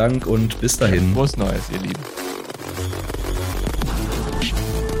 vielen Dank und bis dahin. Frohes Neues, ihr Lieben.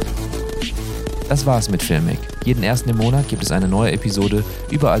 Das war's mit FilMic. Jeden ersten im Monat gibt es eine neue Episode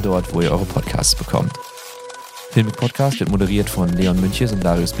überall dort, wo ihr eure Podcasts bekommt. FilMic Podcast wird moderiert von Leon Münches und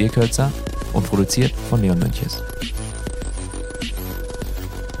Darius Bierkölzer und produziert von Leon Münches.